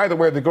looking at it. By the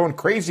way, they're going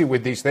crazy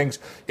with these things,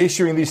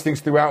 issuing these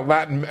things throughout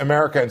Latin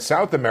America and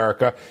South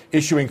America,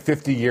 issuing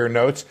 50-year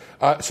notes.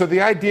 So the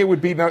idea would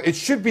be, now it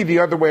should be the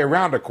other way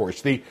around, of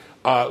course. The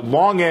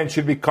long end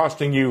should be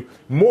costing you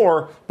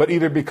more, but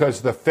either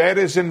because the Fed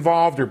is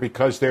involved or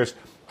because there's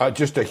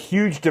just a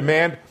huge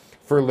demand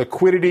for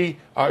liquidity,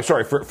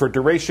 for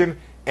duration,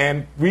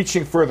 and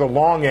reaching for the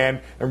long end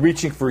and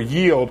reaching for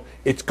yield,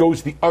 it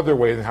goes the other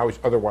way than how it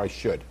otherwise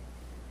should.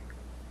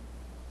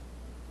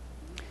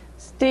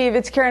 Steve,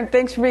 it's Karen.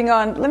 Thanks for being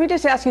on. Let me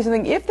just ask you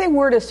something. If they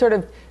were to sort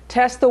of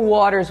test the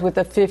waters with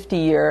a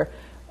 50-year,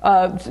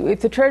 if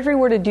the Treasury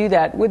were to do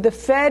that, would the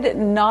Fed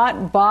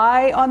not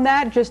buy on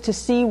that just to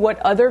see what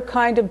other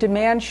kind of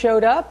demand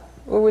showed up?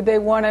 Or would they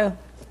want to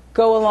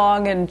go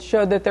along and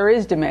show that there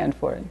is demand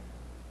for it?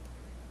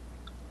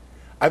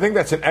 I think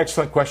that's an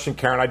excellent question,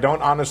 Karen. I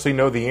don't honestly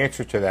know the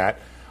answer to that.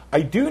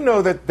 I do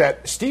know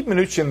that Steve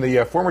Mnuchin,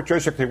 the former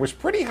Treasury Secretary, was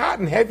pretty hot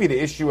and heavy to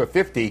issue a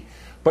 50,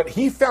 but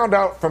he found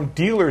out from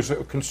dealers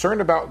concerned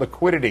about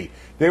liquidity.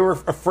 They were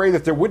afraid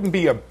that there wouldn't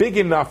be a big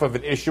enough of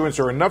an issuance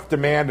or enough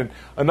demand and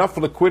enough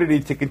liquidity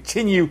to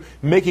continue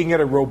making it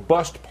a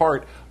robust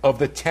part of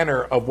the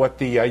tenor of what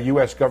the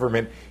U.S.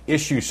 government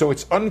issues. So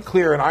it's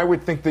unclear, and I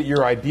would think that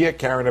your idea,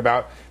 Karen,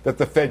 about that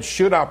the Fed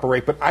should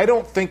operate, but I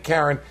don't think,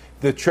 Karen,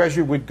 the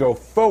Treasury would go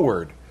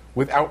forward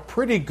without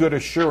pretty good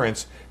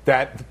assurance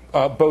that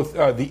both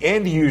the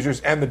end users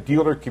and the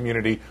dealer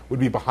community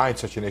would be behind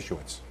such an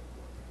issuance.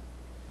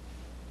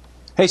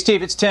 Hey,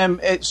 Steve, it's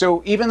Tim.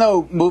 So even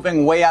though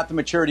moving way out the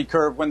maturity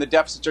curve when the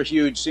deficits are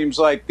huge seems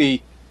like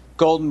the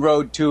golden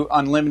road to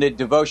unlimited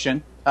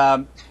devotion,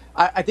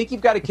 I think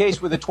you've got a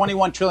case with a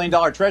 $21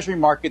 trillion Treasury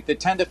market that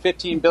 10 to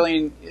 15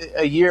 billion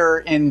a year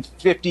in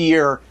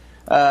 50-year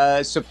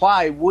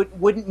supply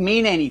wouldn't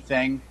mean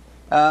anything.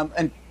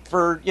 And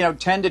for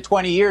 10 to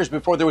 20 years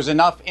before there was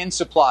enough in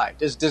supply.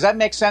 Does that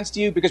make sense to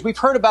you? Because we've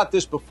heard about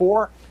this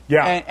before,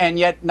 and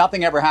yet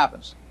nothing ever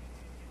happens.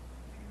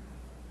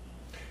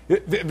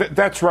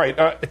 That's right.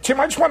 Tim,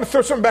 I just want to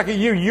throw something back at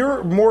you.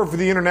 You're more of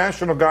the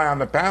international guy on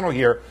the panel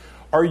here.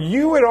 Are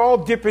you at all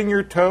dipping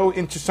your toe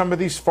into some of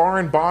these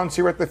foreign bonds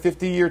here at the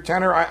 50-year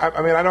tenor? I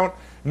mean, I don't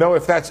know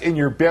if that's in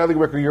your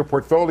bailiwick or your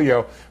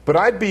portfolio, but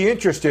I'd be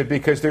interested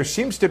because there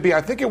seems to be,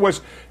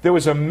 there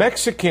was a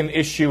Mexican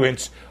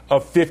issuance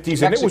of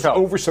 50s, and it was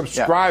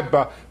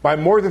oversubscribed by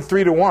more than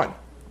 3 to 1.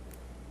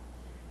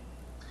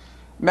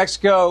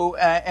 Mexico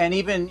and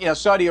even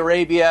Saudi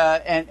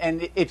Arabia,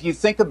 and if you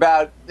think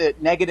about the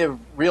negative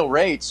real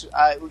rates,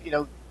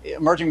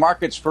 emerging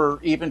markets for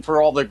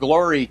all their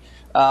glory,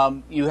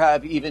 you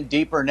have even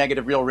deeper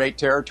negative real rate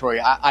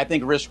territory. I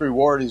think risk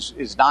reward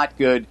is not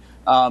good.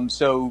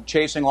 So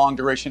chasing long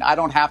duration, I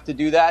don't have to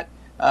do that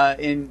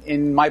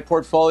in my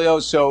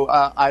portfolio, so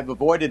I've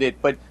avoided it.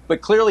 But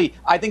clearly,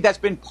 I think that's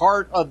been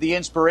part of the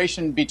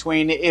inspiration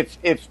between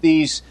if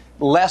these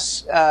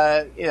less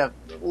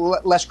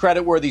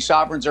creditworthy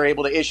sovereigns are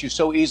able to issue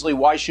so easily,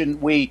 why shouldn't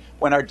we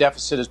when our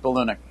deficit is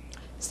ballooning?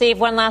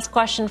 Steve, one last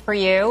question for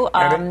you.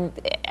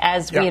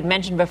 As we had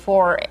mentioned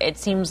before, it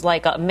seems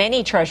like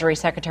many Treasury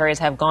secretaries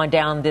have gone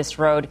down this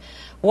road.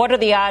 What are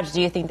the odds,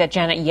 do you think, that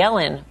Janet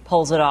Yellen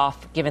pulls it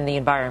off, given the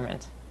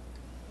environment?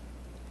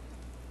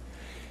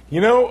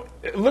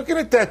 Looking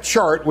at that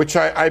chart, which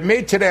I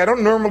made today, I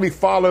don't normally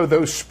follow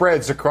those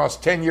spreads across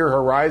 10-year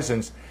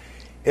horizons.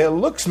 it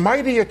looks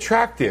mighty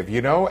attractive,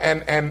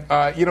 and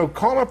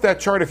calling up that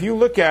chart, if you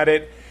look at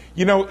it,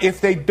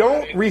 if they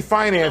don't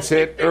refinance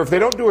it, or if they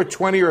don't do a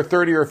 20 or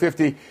 30 or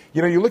 50,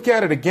 you look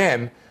at it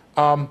again,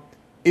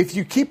 if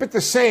you keep it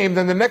the same,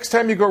 then the next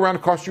time you go around,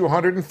 it costs you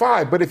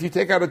 105. But if you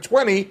take out a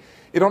 20,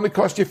 it only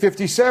costs you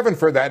 57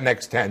 for that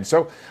next 10.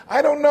 So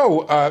I don't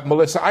know,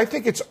 Melissa. I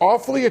think it's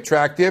awfully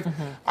attractive.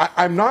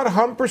 I'm not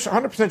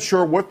 100%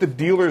 sure what the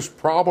dealer's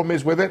problem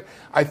is with it.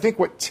 I think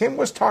what Tim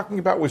was talking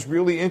about was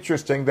really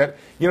interesting, that,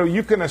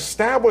 you can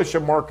establish a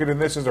market in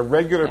this as a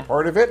regular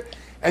part of it.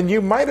 And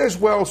you might as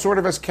well, sort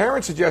of as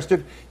Karen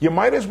suggested, you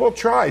might as well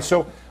try.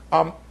 So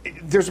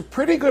there's a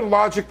pretty good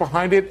logic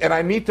behind it, and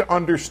I need to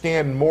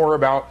understand more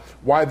about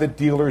why the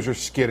dealers are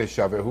skittish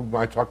of it.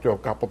 I talked to a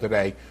couple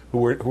today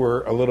who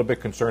are a little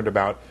bit concerned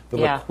about the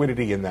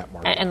liquidity in that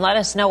market. And let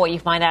us know what you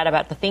find out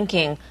about the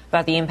thinking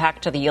about the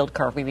impact to the yield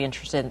curve. We'd be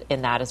interested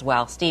in that as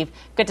well. Steve,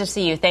 good to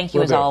see you. Thank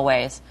you as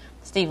always.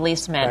 Steve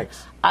Leisman.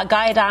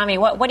 Guy Adami,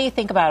 what do you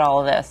think about all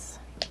of this?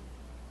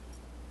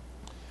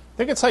 I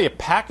think it's how you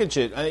package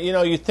it.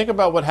 You think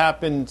about what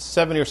happened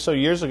 7 or so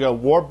years ago,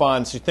 war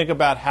bonds. You think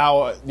about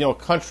how, a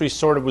country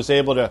sort of was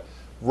able to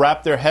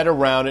wrap their head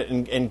around it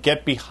and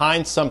get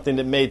behind something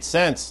that made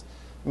sense.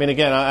 I mean,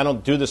 again, I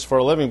don't do this for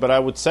a living, but I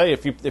would say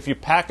if you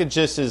package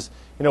this as,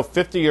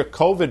 50-year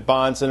COVID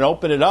bonds and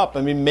open it up,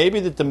 I mean, maybe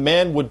the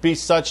demand would be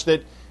such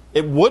that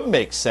it would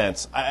make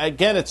sense.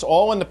 Again, it's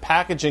all in the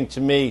packaging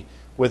to me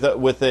with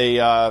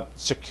a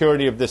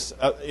security of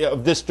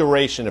this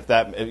duration,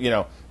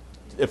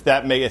 if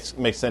that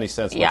makes any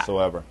sense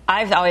whatsoever.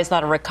 I've always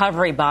thought a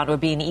recovery bond would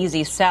be an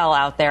easy sell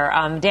out there.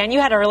 Dan, you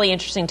had a really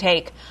interesting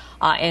take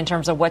in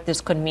terms of what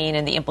this could mean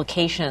and the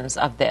implications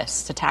of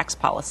this to tax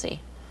policy.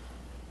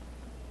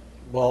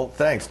 Well,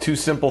 thanks. Two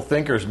simple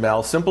thinkers,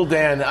 Mel. Simple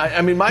Dan.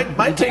 I mean, my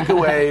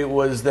takeaway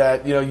was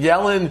that,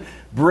 Yellen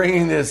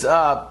bringing this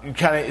up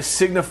kind of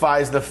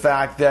signifies the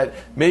fact that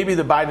maybe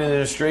the Biden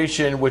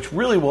administration, which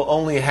really will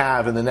only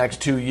have in the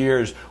next 2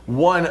 years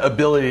one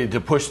ability to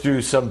push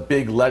through some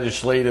big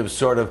legislative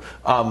sort of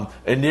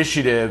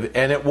initiative,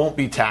 and it won't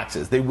be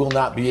taxes. They will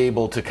not be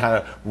able to kind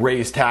of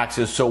raise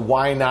taxes. So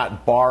why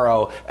not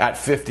borrow at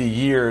 50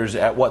 years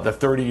at the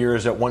 30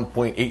 years at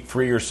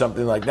 1.83 or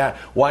something like that?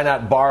 Why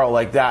not borrow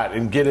like that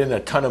and get in a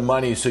ton of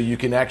money so you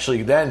can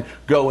actually then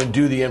go and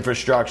do the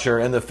infrastructure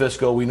and the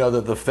fiscal? We know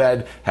that the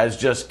Fed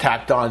has just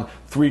tacked on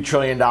 $3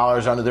 trillion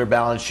onto their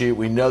balance sheet.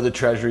 We know the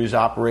Treasury is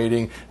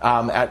operating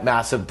at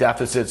massive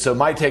deficits. So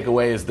my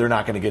takeaway is they're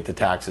not going to get to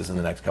taxes in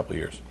the next couple of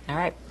years. All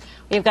right.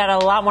 We've got a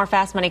lot more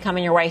Fast Money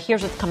coming your way.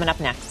 Here's what's coming up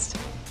next.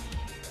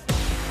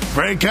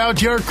 Break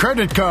out your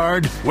credit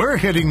card. We're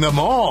hitting them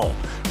all.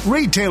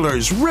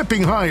 Retailers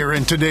ripping higher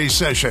in today's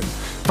session.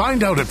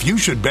 Find out if you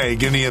should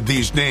bag any of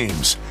these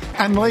names.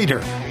 And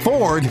later,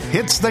 Ford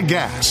hits the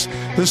gas.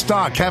 The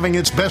stock having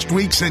its best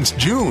week since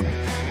June.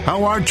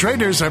 How our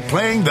traders are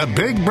playing the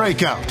big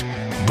breakout.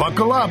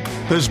 Buckle up.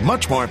 There's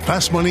much more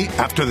Fast Money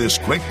after this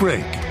quick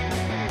break.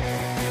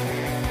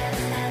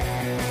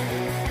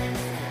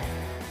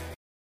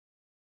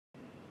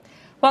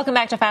 Welcome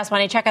back to Fast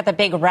Money. Check out the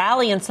big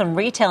rally in some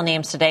retail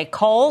names today.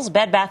 Kohl's,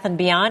 Bed Bath &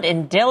 Beyond,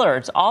 and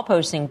Dillard's all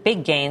posting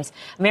big gains.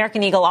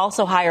 American Eagle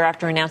also higher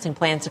after announcing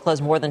plans to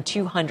close more than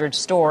 200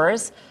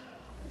 stores.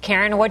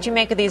 Karen, what'd you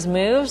make of these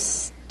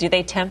moves? Do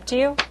they tempt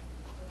you?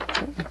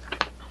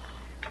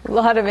 A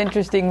lot of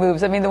interesting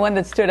moves. I mean, the one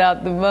that stood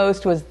out the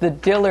most was the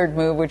Dillard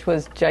move, which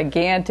was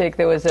gigantic.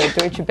 There was a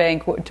Deutsche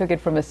Bank took it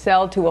from a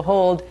sell to a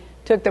hold,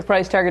 took the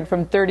price target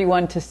from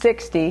 31 to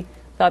 60.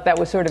 Thought that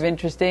was sort of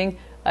interesting.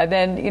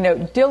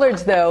 Then,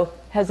 Dillard's, though,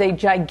 has a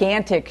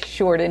gigantic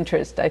short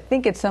interest. I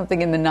think it's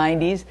something in the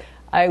 90s.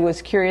 I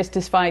was curious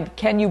to find,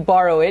 can you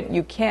borrow it?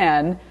 You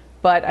can,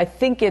 but I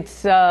think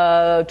it's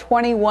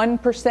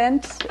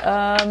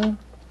 21%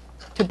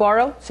 to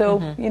borrow. So,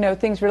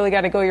 things really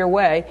got to go your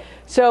way.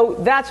 So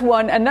that's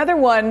one. Another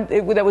one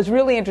that was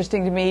really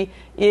interesting to me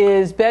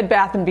is Bed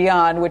Bath &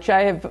 Beyond, which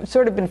I have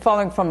sort of been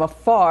following from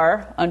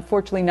afar,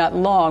 unfortunately not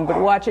long, but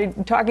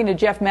talking to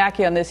Jeff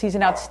Mackey on this. He's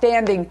an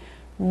outstanding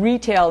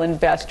retail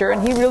investor,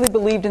 and he really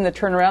believed in the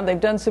turnaround. They've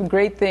done some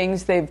great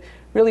things. They've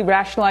really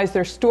rationalized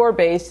their store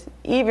base.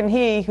 Even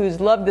he, who's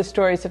loved the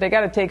story, said, I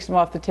got to take some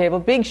off the table.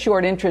 Big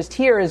short interest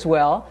here as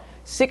well,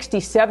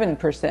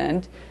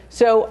 67%.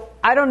 So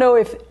I don't know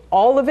if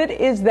all of it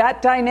is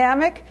that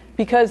dynamic,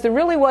 because there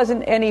really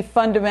wasn't any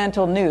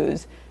fundamental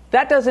news.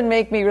 That doesn't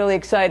make me really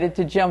excited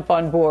to jump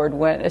on board,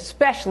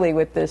 especially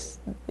with this.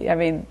 I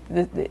mean,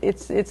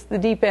 it's the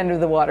deep end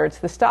of the water. It's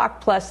the stock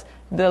plus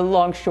the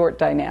long-short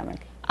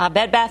dynamic.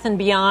 Bed Bath &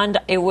 Beyond,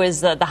 it was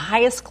the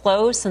highest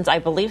close since, I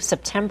believe,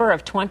 September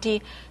of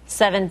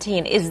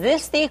 2017. Is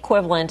this the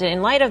equivalent,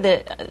 in light of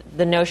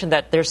the notion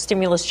that there's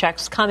stimulus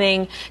checks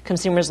coming,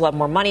 consumers will have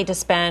more money to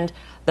spend,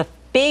 the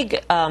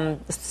big,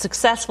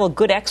 successful,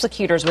 good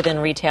executors within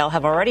retail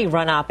have already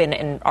run up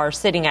and are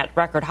sitting at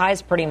record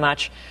highs pretty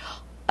much.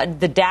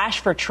 The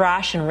dash for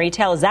trash in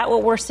retail, is that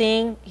what we're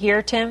seeing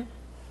here, Tim?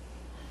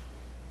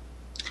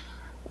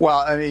 Well,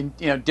 I mean,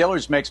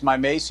 Dillard's makes my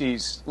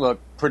Macy's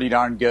look pretty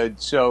darn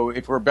good. So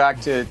if we're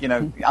back to,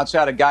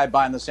 outside a guy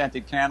buying the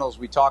scented candles,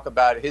 we talk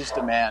about his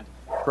demand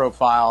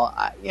profile.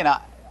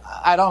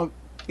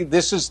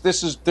 There's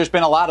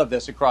been a lot of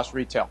this across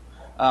retail.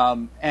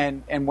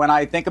 And when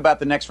I think about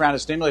the next round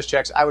of stimulus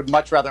checks, I would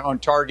much rather own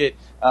Target,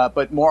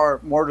 but more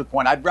to the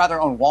point, I'd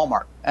rather own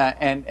Walmart.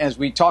 And as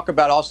we talk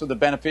about also the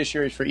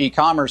beneficiaries for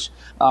e-commerce,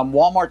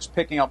 Walmart's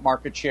picking up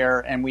market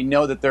share, and we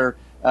know that they're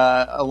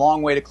a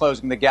long way to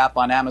closing the gap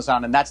on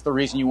Amazon, and that's the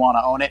reason you want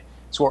to own it.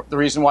 It's the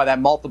reason why that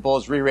multiple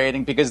is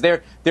re-rating, because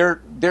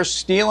they're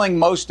stealing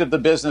most of the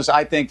business,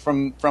 I think,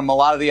 from a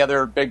lot of the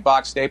other big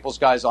box staples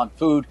guys on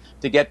food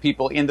to get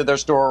people into their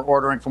store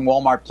ordering from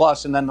Walmart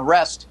Plus, and then the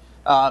rest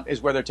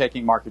is where they're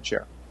taking market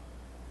share.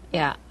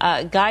 Yeah.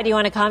 Guy, do you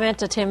want to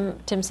comment?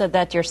 Tim said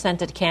that your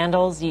scented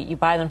candles, you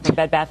buy them from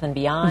Bed Bath &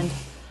 Beyond.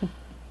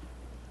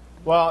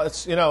 Well,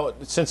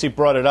 since he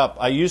brought it up,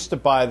 I used to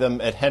buy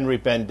them at Henry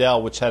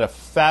Bendel, which had a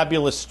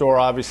fabulous store,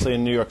 obviously,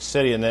 in New York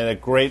City, and then a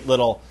great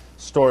little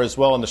store as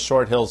well in the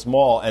Short Hills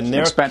Mall. And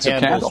their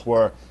candles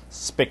were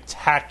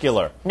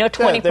spectacular. No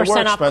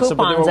 20% off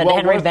coupons at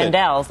Henry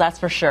Bendel's, that's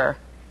for sure.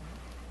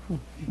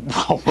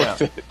 Well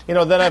worth it.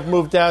 Then I've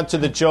moved down to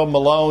the Joe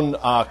Malone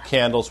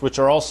candles, which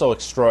are also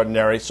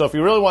extraordinary. So if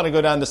you really want to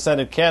go down to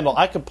scented candle,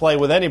 I could play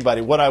with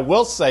anybody. What I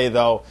will say,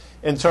 though,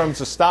 in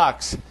terms of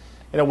stocks,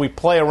 we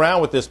play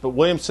around with this, but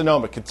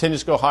Williams-Sonoma continues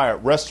to go higher.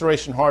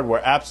 Restoration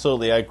Hardware,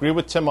 absolutely. I agree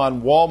with Tim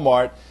on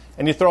Walmart.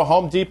 And you throw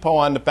Home Depot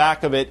on the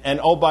back of it. And,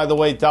 oh, by the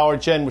way, Dollar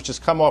Gen, which has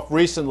come off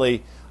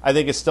recently, I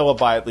think is still a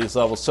buy at these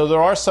levels. So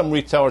there are some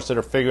retailers that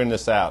are figuring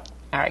this out.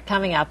 All right,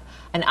 coming up,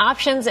 an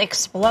options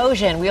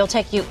explosion. We'll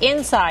take you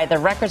inside the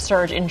record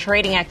surge in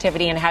trading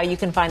activity and how you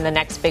can find the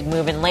next big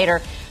move. And later,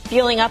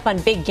 fueling up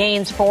on big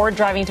gains, Ford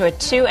driving to a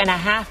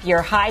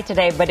 2.5-year high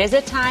today. But is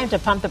it time to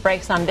pump the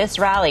brakes on this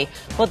rally?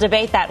 We'll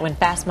debate that when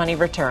Fast Money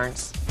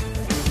returns.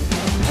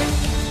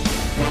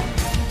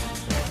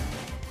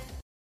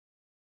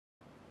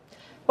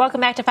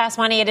 Welcome back to Fast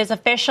Money. It is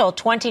official.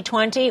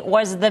 2020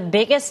 was the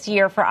biggest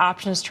year for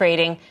options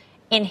trading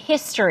in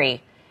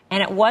history.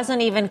 And it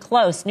wasn't even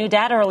close. New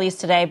data released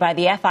today by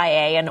the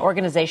FIA, an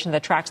organization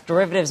that tracks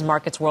derivatives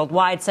markets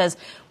worldwide, says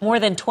more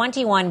than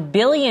 21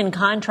 billion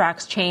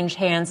contracts changed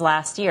hands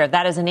last year.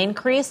 That is an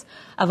increase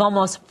of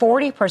almost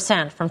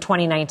 40% from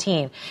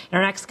 2019. And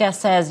our next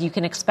guest says you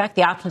can expect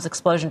the options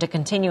explosion to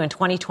continue in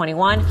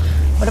 2021,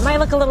 but it might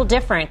look a little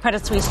different.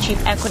 Credit Suisse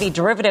Chief Equity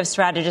Derivative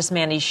Strategist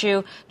Mandy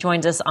Xu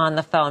joins us on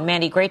the phone.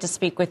 Mandy, great to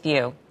speak with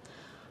you.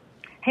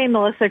 Hey,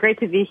 Melissa, great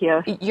to be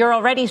here. You're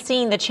already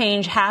seeing the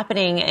change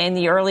happening in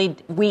the early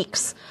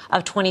weeks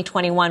of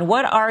 2021.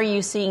 What are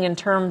you seeing in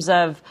terms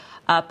of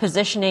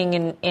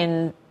positioning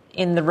in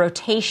the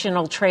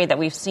rotational trade that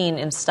we've seen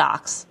in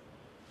stocks?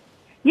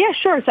 Yeah,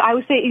 sure. So I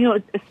would say,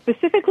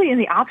 specifically in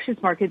the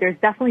options market, there's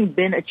definitely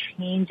been a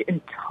change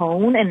in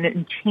tone and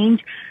a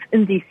change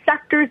in the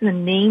sectors and the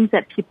names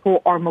that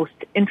people are most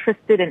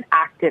interested and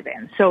active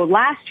in. So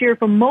last year,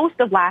 for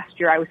most of last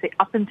year, I would say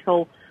up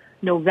until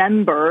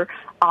November,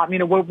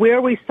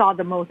 where we saw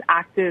the most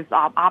active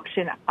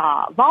option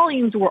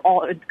volumes were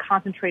all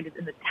concentrated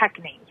in the tech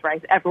names,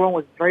 right? Everyone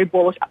was very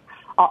bullish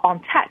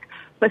on tech.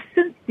 But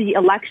since the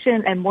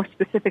election, and more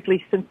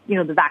specifically since,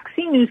 the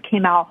vaccine news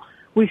came out,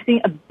 we've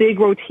seen a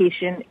big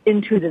rotation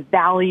into the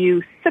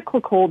value,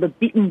 cyclical, the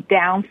beaten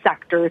down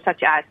sectors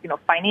such as,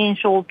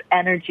 financials,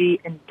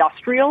 energy,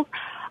 industrials,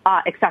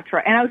 et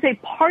cetera. And I would say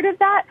part of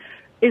that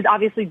is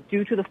obviously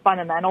due to the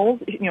fundamentals,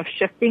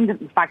 shifting,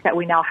 the fact that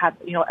we now have,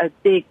 a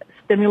big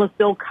stimulus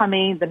bill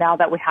coming, but now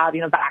that we have,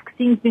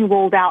 vaccines being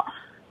rolled out.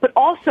 But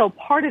also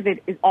part of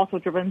it is also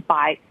driven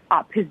by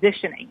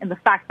positioning and the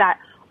fact that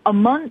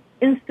among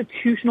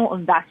institutional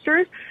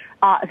investors,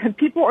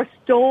 people are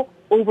still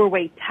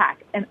overweight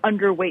tech and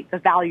underweight the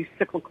value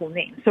cyclical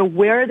names. So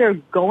where they're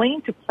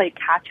going to play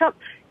catch up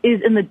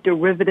is in the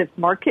derivatives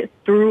market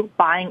through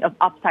buying of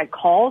upside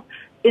calls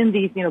in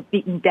these,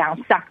 beaten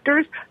down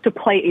sectors to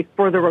play a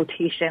further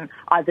rotation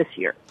this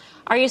year.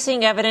 Are you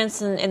seeing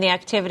evidence in the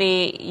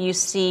activity you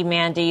see,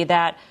 Mandy,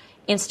 that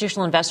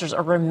institutional investors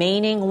are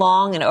remaining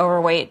long and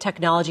overweight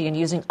technology and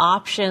using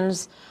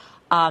options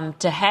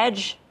to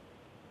hedge?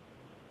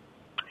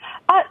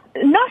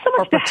 Not so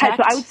much to hedge.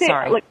 So I would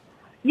say,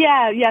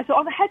 Yeah. So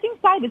on the hedging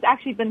side, it's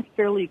actually been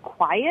fairly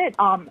quiet.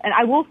 And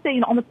I will say,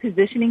 on the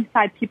positioning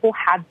side, people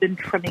have been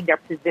trimming their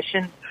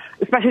positions,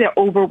 especially their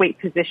overweight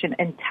position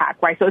in tech,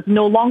 right? So it's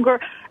no longer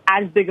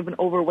as big of an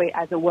overweight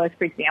as it was,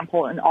 for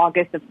example, in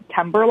August and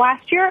September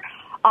last year.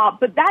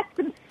 But that's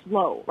been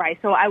slow, right?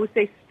 So I would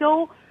say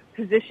still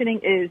positioning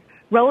is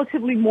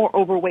relatively more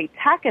overweight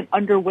tech and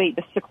underweight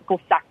the cyclical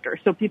sector.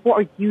 So people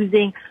are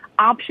using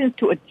options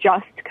to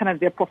adjust kind of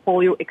their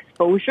portfolio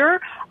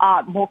exposure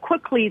more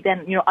quickly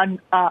than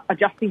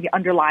adjusting the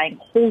underlying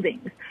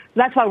holdings. So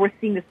that's why we're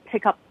seeing this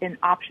pickup in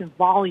options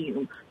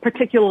volume,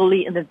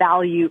 particularly in the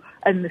value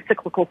and the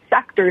cyclical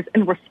sectors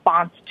in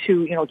response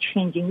to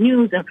changing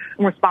news and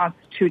in response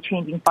to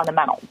changing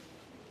fundamentals.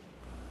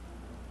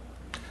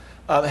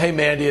 Hey,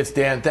 Mandy, it's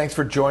Dan. Thanks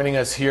for joining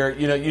us here.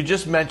 You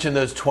just mentioned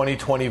those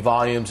 2020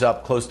 volumes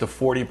up close to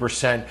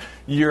 40%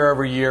 year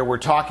over year. We're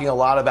talking a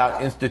lot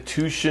about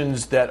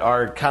institutions that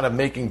are kind of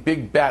making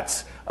big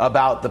bets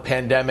about the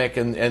pandemic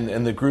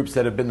and the groups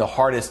that have been the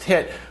hardest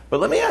hit. But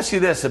let me ask you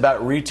this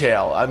about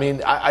retail. I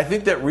mean, I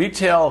think that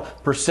retail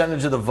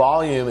percentage of the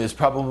volume is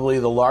probably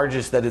the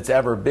largest that it's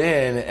ever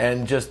been,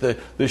 and just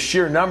the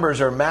sheer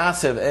numbers are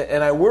massive.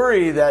 And I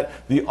worry that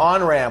the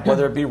on-ramp,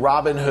 whether it be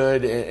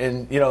Robinhood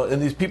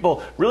and these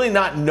people really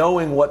not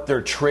knowing what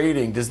they're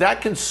trading, does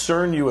that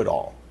concern you at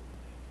all?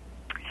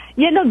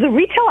 Yeah, no, the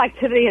retail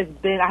activity has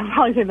been, I would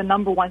probably say, the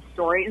number one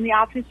story in the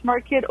options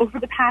market over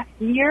the past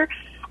year.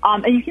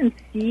 And you can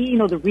see,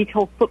 the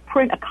retail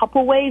footprint a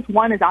couple ways.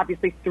 One is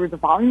obviously through the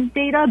volume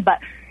data, but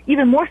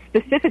even more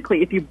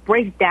specifically, if you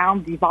break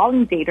down the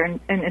volume data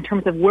in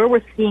terms of where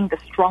we're seeing the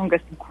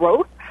strongest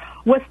growth,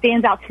 what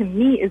stands out to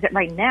me is that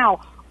right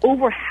now,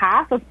 over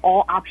half of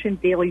all option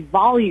daily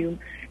volume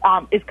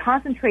is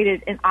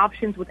concentrated in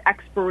options with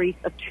expiries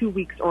of 2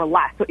 weeks or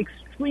less. So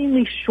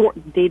extremely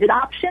short-dated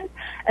options.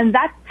 And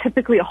that's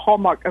typically a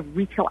hallmark of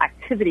retail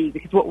activity,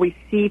 because what we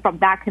see from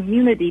that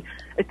community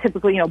is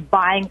typically,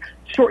 buying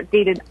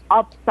short-dated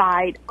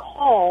upside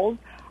calls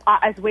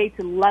as a way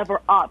to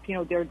lever up,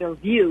 their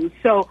views.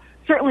 So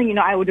certainly,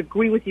 I would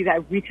agree with you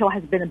that retail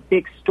has been a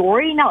big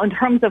story. Now, in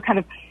terms of kind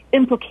of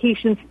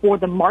implications for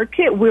the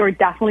market, we are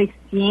definitely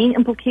seeing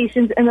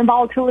implications in the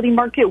volatility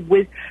market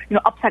with,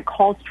 upside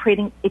calls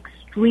trading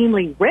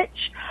extremely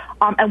rich.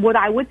 And what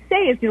I would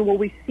say is, what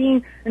we've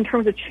seen in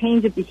terms of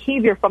change of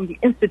behavior from the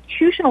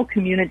institutional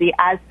community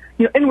as,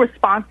 in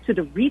response to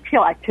the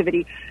retail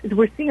activity, is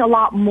we're seeing a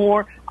lot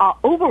more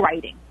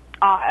overwriting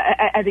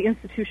at the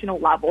institutional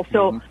level.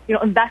 So,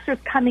 investors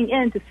coming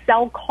in to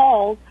sell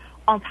calls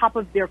on top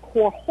of their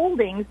core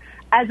holdings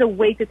as a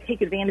way to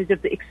take advantage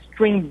of the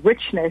extreme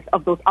richness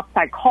of those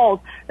upside calls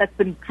that's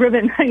been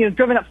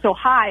driven up so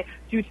high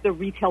due to the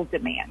retail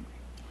demand.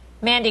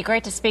 Mandy,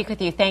 great to speak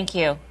with you. Thank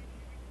you.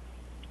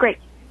 Great.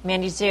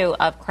 Mandy Zhu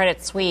of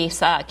Credit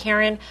Suisse.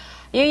 Karen,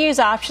 you use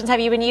options. Have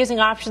you been using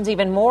options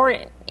even more?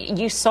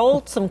 You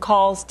sold some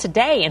calls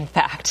today, in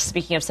fact,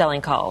 speaking of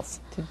selling calls.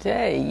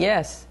 Today,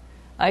 yes.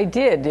 I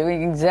did,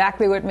 doing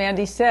exactly what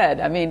Mandy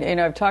said. I mean,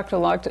 I've talked a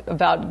lot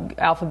about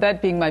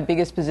Alphabet being my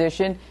biggest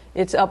position.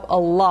 It's up a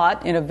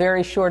lot in a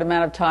very short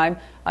amount of time.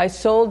 I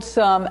sold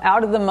some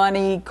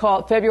out-of-the-money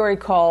February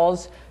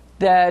calls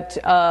that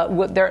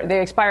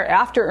they expire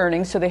after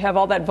earnings, so they have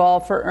all that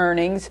vol for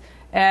earnings.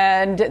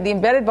 And the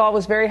embedded vol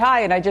was very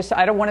high, and I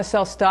don't want to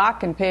sell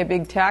stock and pay a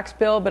big tax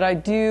bill, but I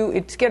do.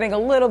 It's getting a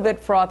little bit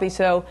frothy,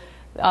 so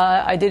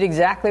I did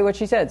exactly what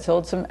she said,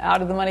 sold some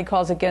out-of-the-money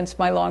calls against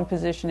my long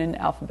position in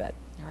Alphabet.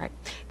 All right.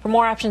 For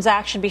more options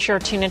action, be sure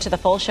to tune into the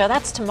full show.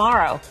 That's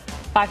tomorrow,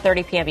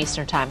 5:30 p.m.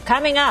 Eastern Time.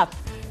 Coming up,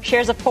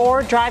 shares of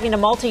Ford driving to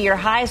multi-year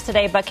highs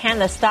today, but can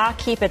the stock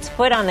keep its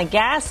foot on the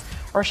gas,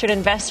 or should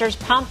investors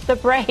pump the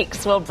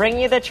brakes? We'll bring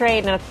you the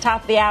trade, and at the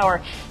top of the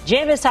hour,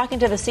 Jim is talking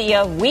to the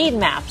CEO of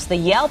Weedmaps, the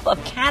Yelp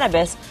of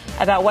cannabis,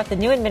 about what the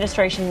new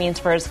administration means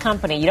for his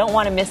company. You don't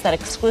want to miss that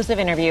exclusive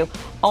interview,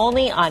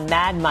 only on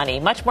Mad Money.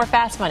 Much more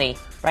Fast Money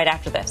right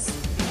after this.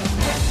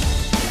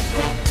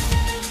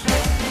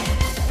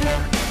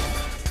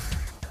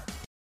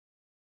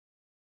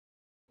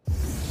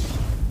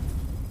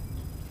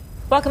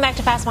 Welcome back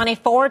to Fast Money.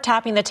 Ford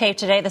topping the tape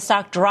today. The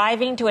stock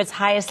driving to its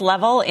highest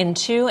level in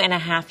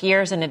 2.5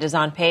 years, and it is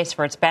on pace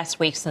for its best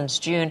week since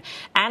June.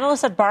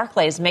 Analysts at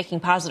Barclays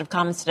making positive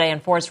comments today on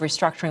Ford's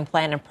restructuring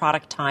plan and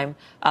product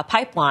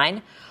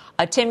pipeline.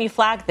 Tim, you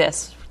flagged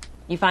this.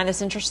 You find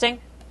this interesting?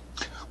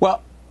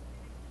 Well,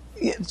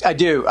 I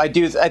do.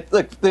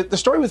 Look, the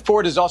story with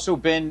Ford has also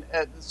been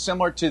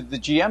similar to the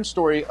GM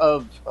story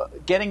of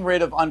getting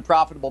rid of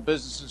unprofitable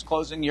businesses,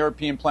 closing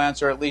European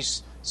plants, or at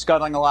least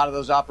scuttling a lot of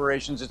those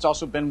operations. It's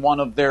also been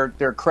one of their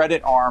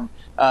credit arm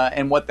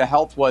and what the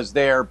health was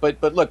there. But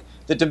look,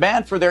 the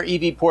demand for their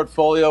EV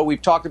portfolio,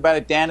 we've talked about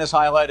it. Dan has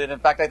highlighted. In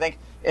fact, I think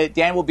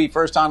Dan will be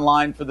first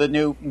online for the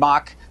new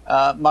Mach,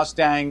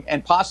 Mustang,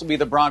 and possibly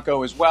the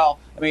Bronco as well.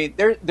 I mean,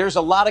 there's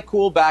a lot of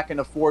cool back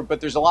into Ford,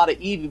 but there's a lot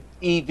of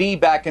EV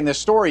back in this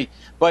story.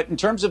 But in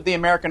terms of the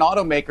American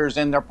automakers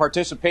and their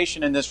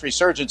participation in this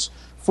resurgence,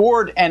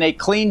 Ford and a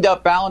cleaned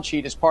up balance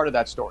sheet is part of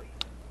that story.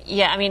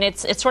 Yeah, I mean,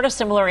 it's sort of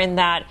similar in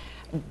that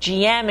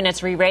GM and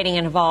its re-rating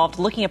involved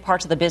looking at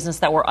parts of the business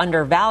that were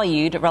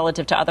undervalued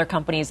relative to other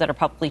companies that are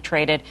publicly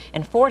traded.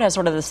 And Ford has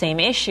sort of the same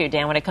issue,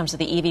 Dan, when it comes to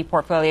the EV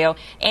portfolio.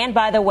 And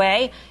by the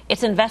way,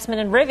 its investment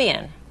in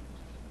Rivian.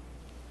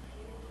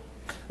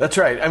 That's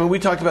right. I mean, we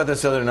talked about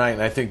this the other night,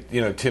 and I think,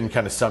 Tim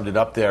kind of summed it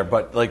up there.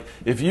 But,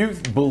 if you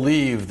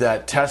believe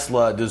that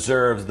Tesla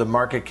deserves the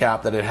market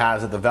cap that it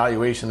has at the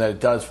valuation that it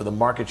does for the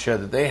market share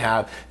that they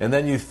have, and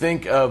then you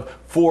think of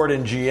Ford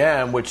and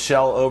GM, which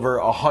sell over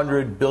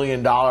 $100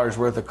 billion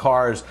worth of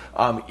cars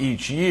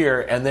each year,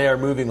 and they are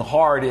moving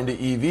hard into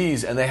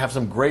EVs, and they have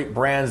some great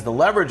brands to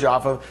leverage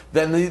off of,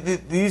 then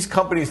these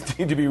companies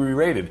need to be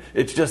re-rated.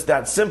 It's just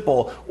that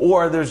simple,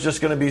 or there's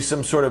just going to be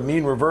some sort of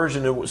mean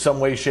reversion in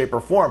some way, shape, or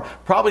form.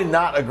 Probably probably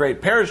not a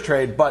great pairs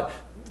trade, but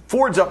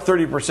Ford's up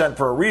 30%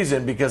 for a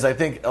reason, because I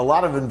think a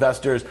lot of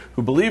investors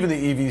who believe in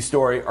the EV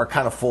story are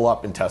kind of full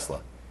up in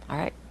Tesla. All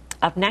right.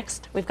 Up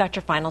next, we've got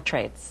your final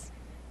trades.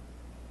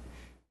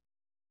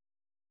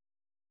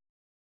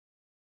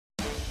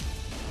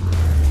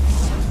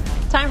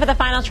 Time for the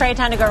final trade.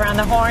 Time to go around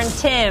the horn.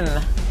 Tim.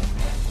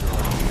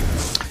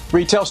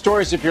 Retail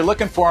stories, if you're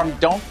looking for them,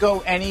 don't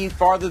go any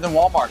farther than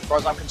Walmart. As far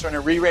as I'm concerned, a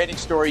re-rating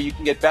story, you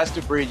can get best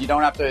of breed. You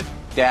don't have to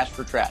dash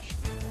for trash.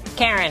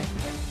 Karen.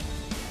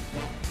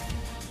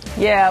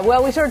 Yeah,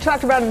 well, we sort of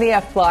talked about it in the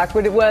F block,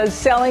 but it was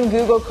selling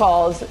Google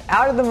calls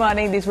out of the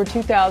money. These were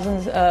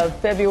 2000s of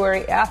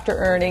February after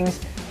earnings.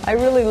 I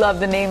really love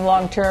the name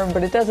long term,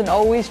 but it doesn't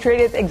always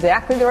trade at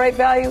exactly the right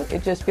value.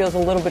 It just feels a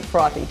little bit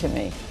frothy to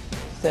me.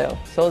 So,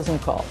 sold some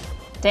calls.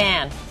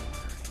 Dan.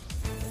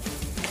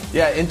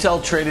 Yeah,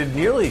 Intel traded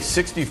nearly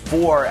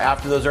 64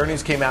 after those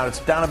earnings came out. It's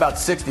down about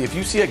 60. If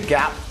you see a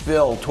gap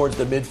fill towards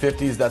the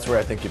mid-50s, that's where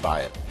I think you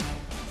buy it.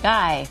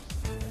 Guy.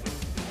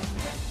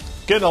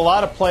 Getting a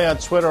lot of play on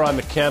Twitter on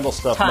the candle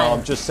stuff now.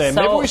 I'm just saying,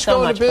 maybe we should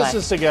go into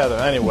business together.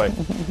 Anyway,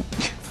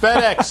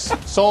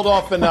 FedEx sold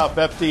off enough,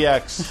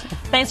 FDX.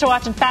 Thanks for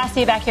watching Fast.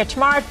 See you back here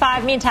tomorrow at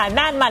 5. Meantime,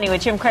 Mad Money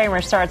with Jim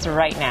Cramer starts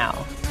right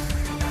now.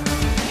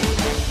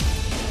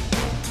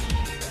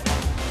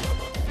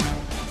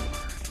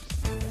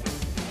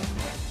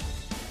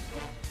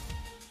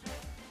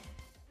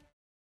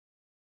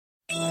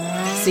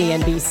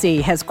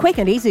 CNBC has quick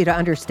and easy to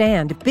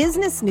understand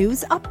business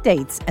news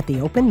updates at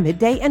the open,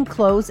 midday, and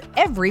close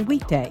every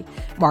weekday.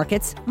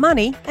 Markets,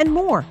 money, and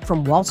more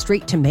from Wall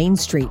Street to Main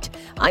Street.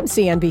 I'm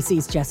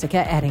CNBC's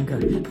Jessica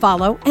Ettinger.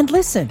 Follow and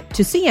listen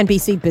to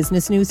CNBC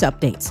Business News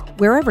Updates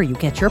wherever you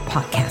get your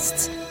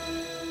podcasts.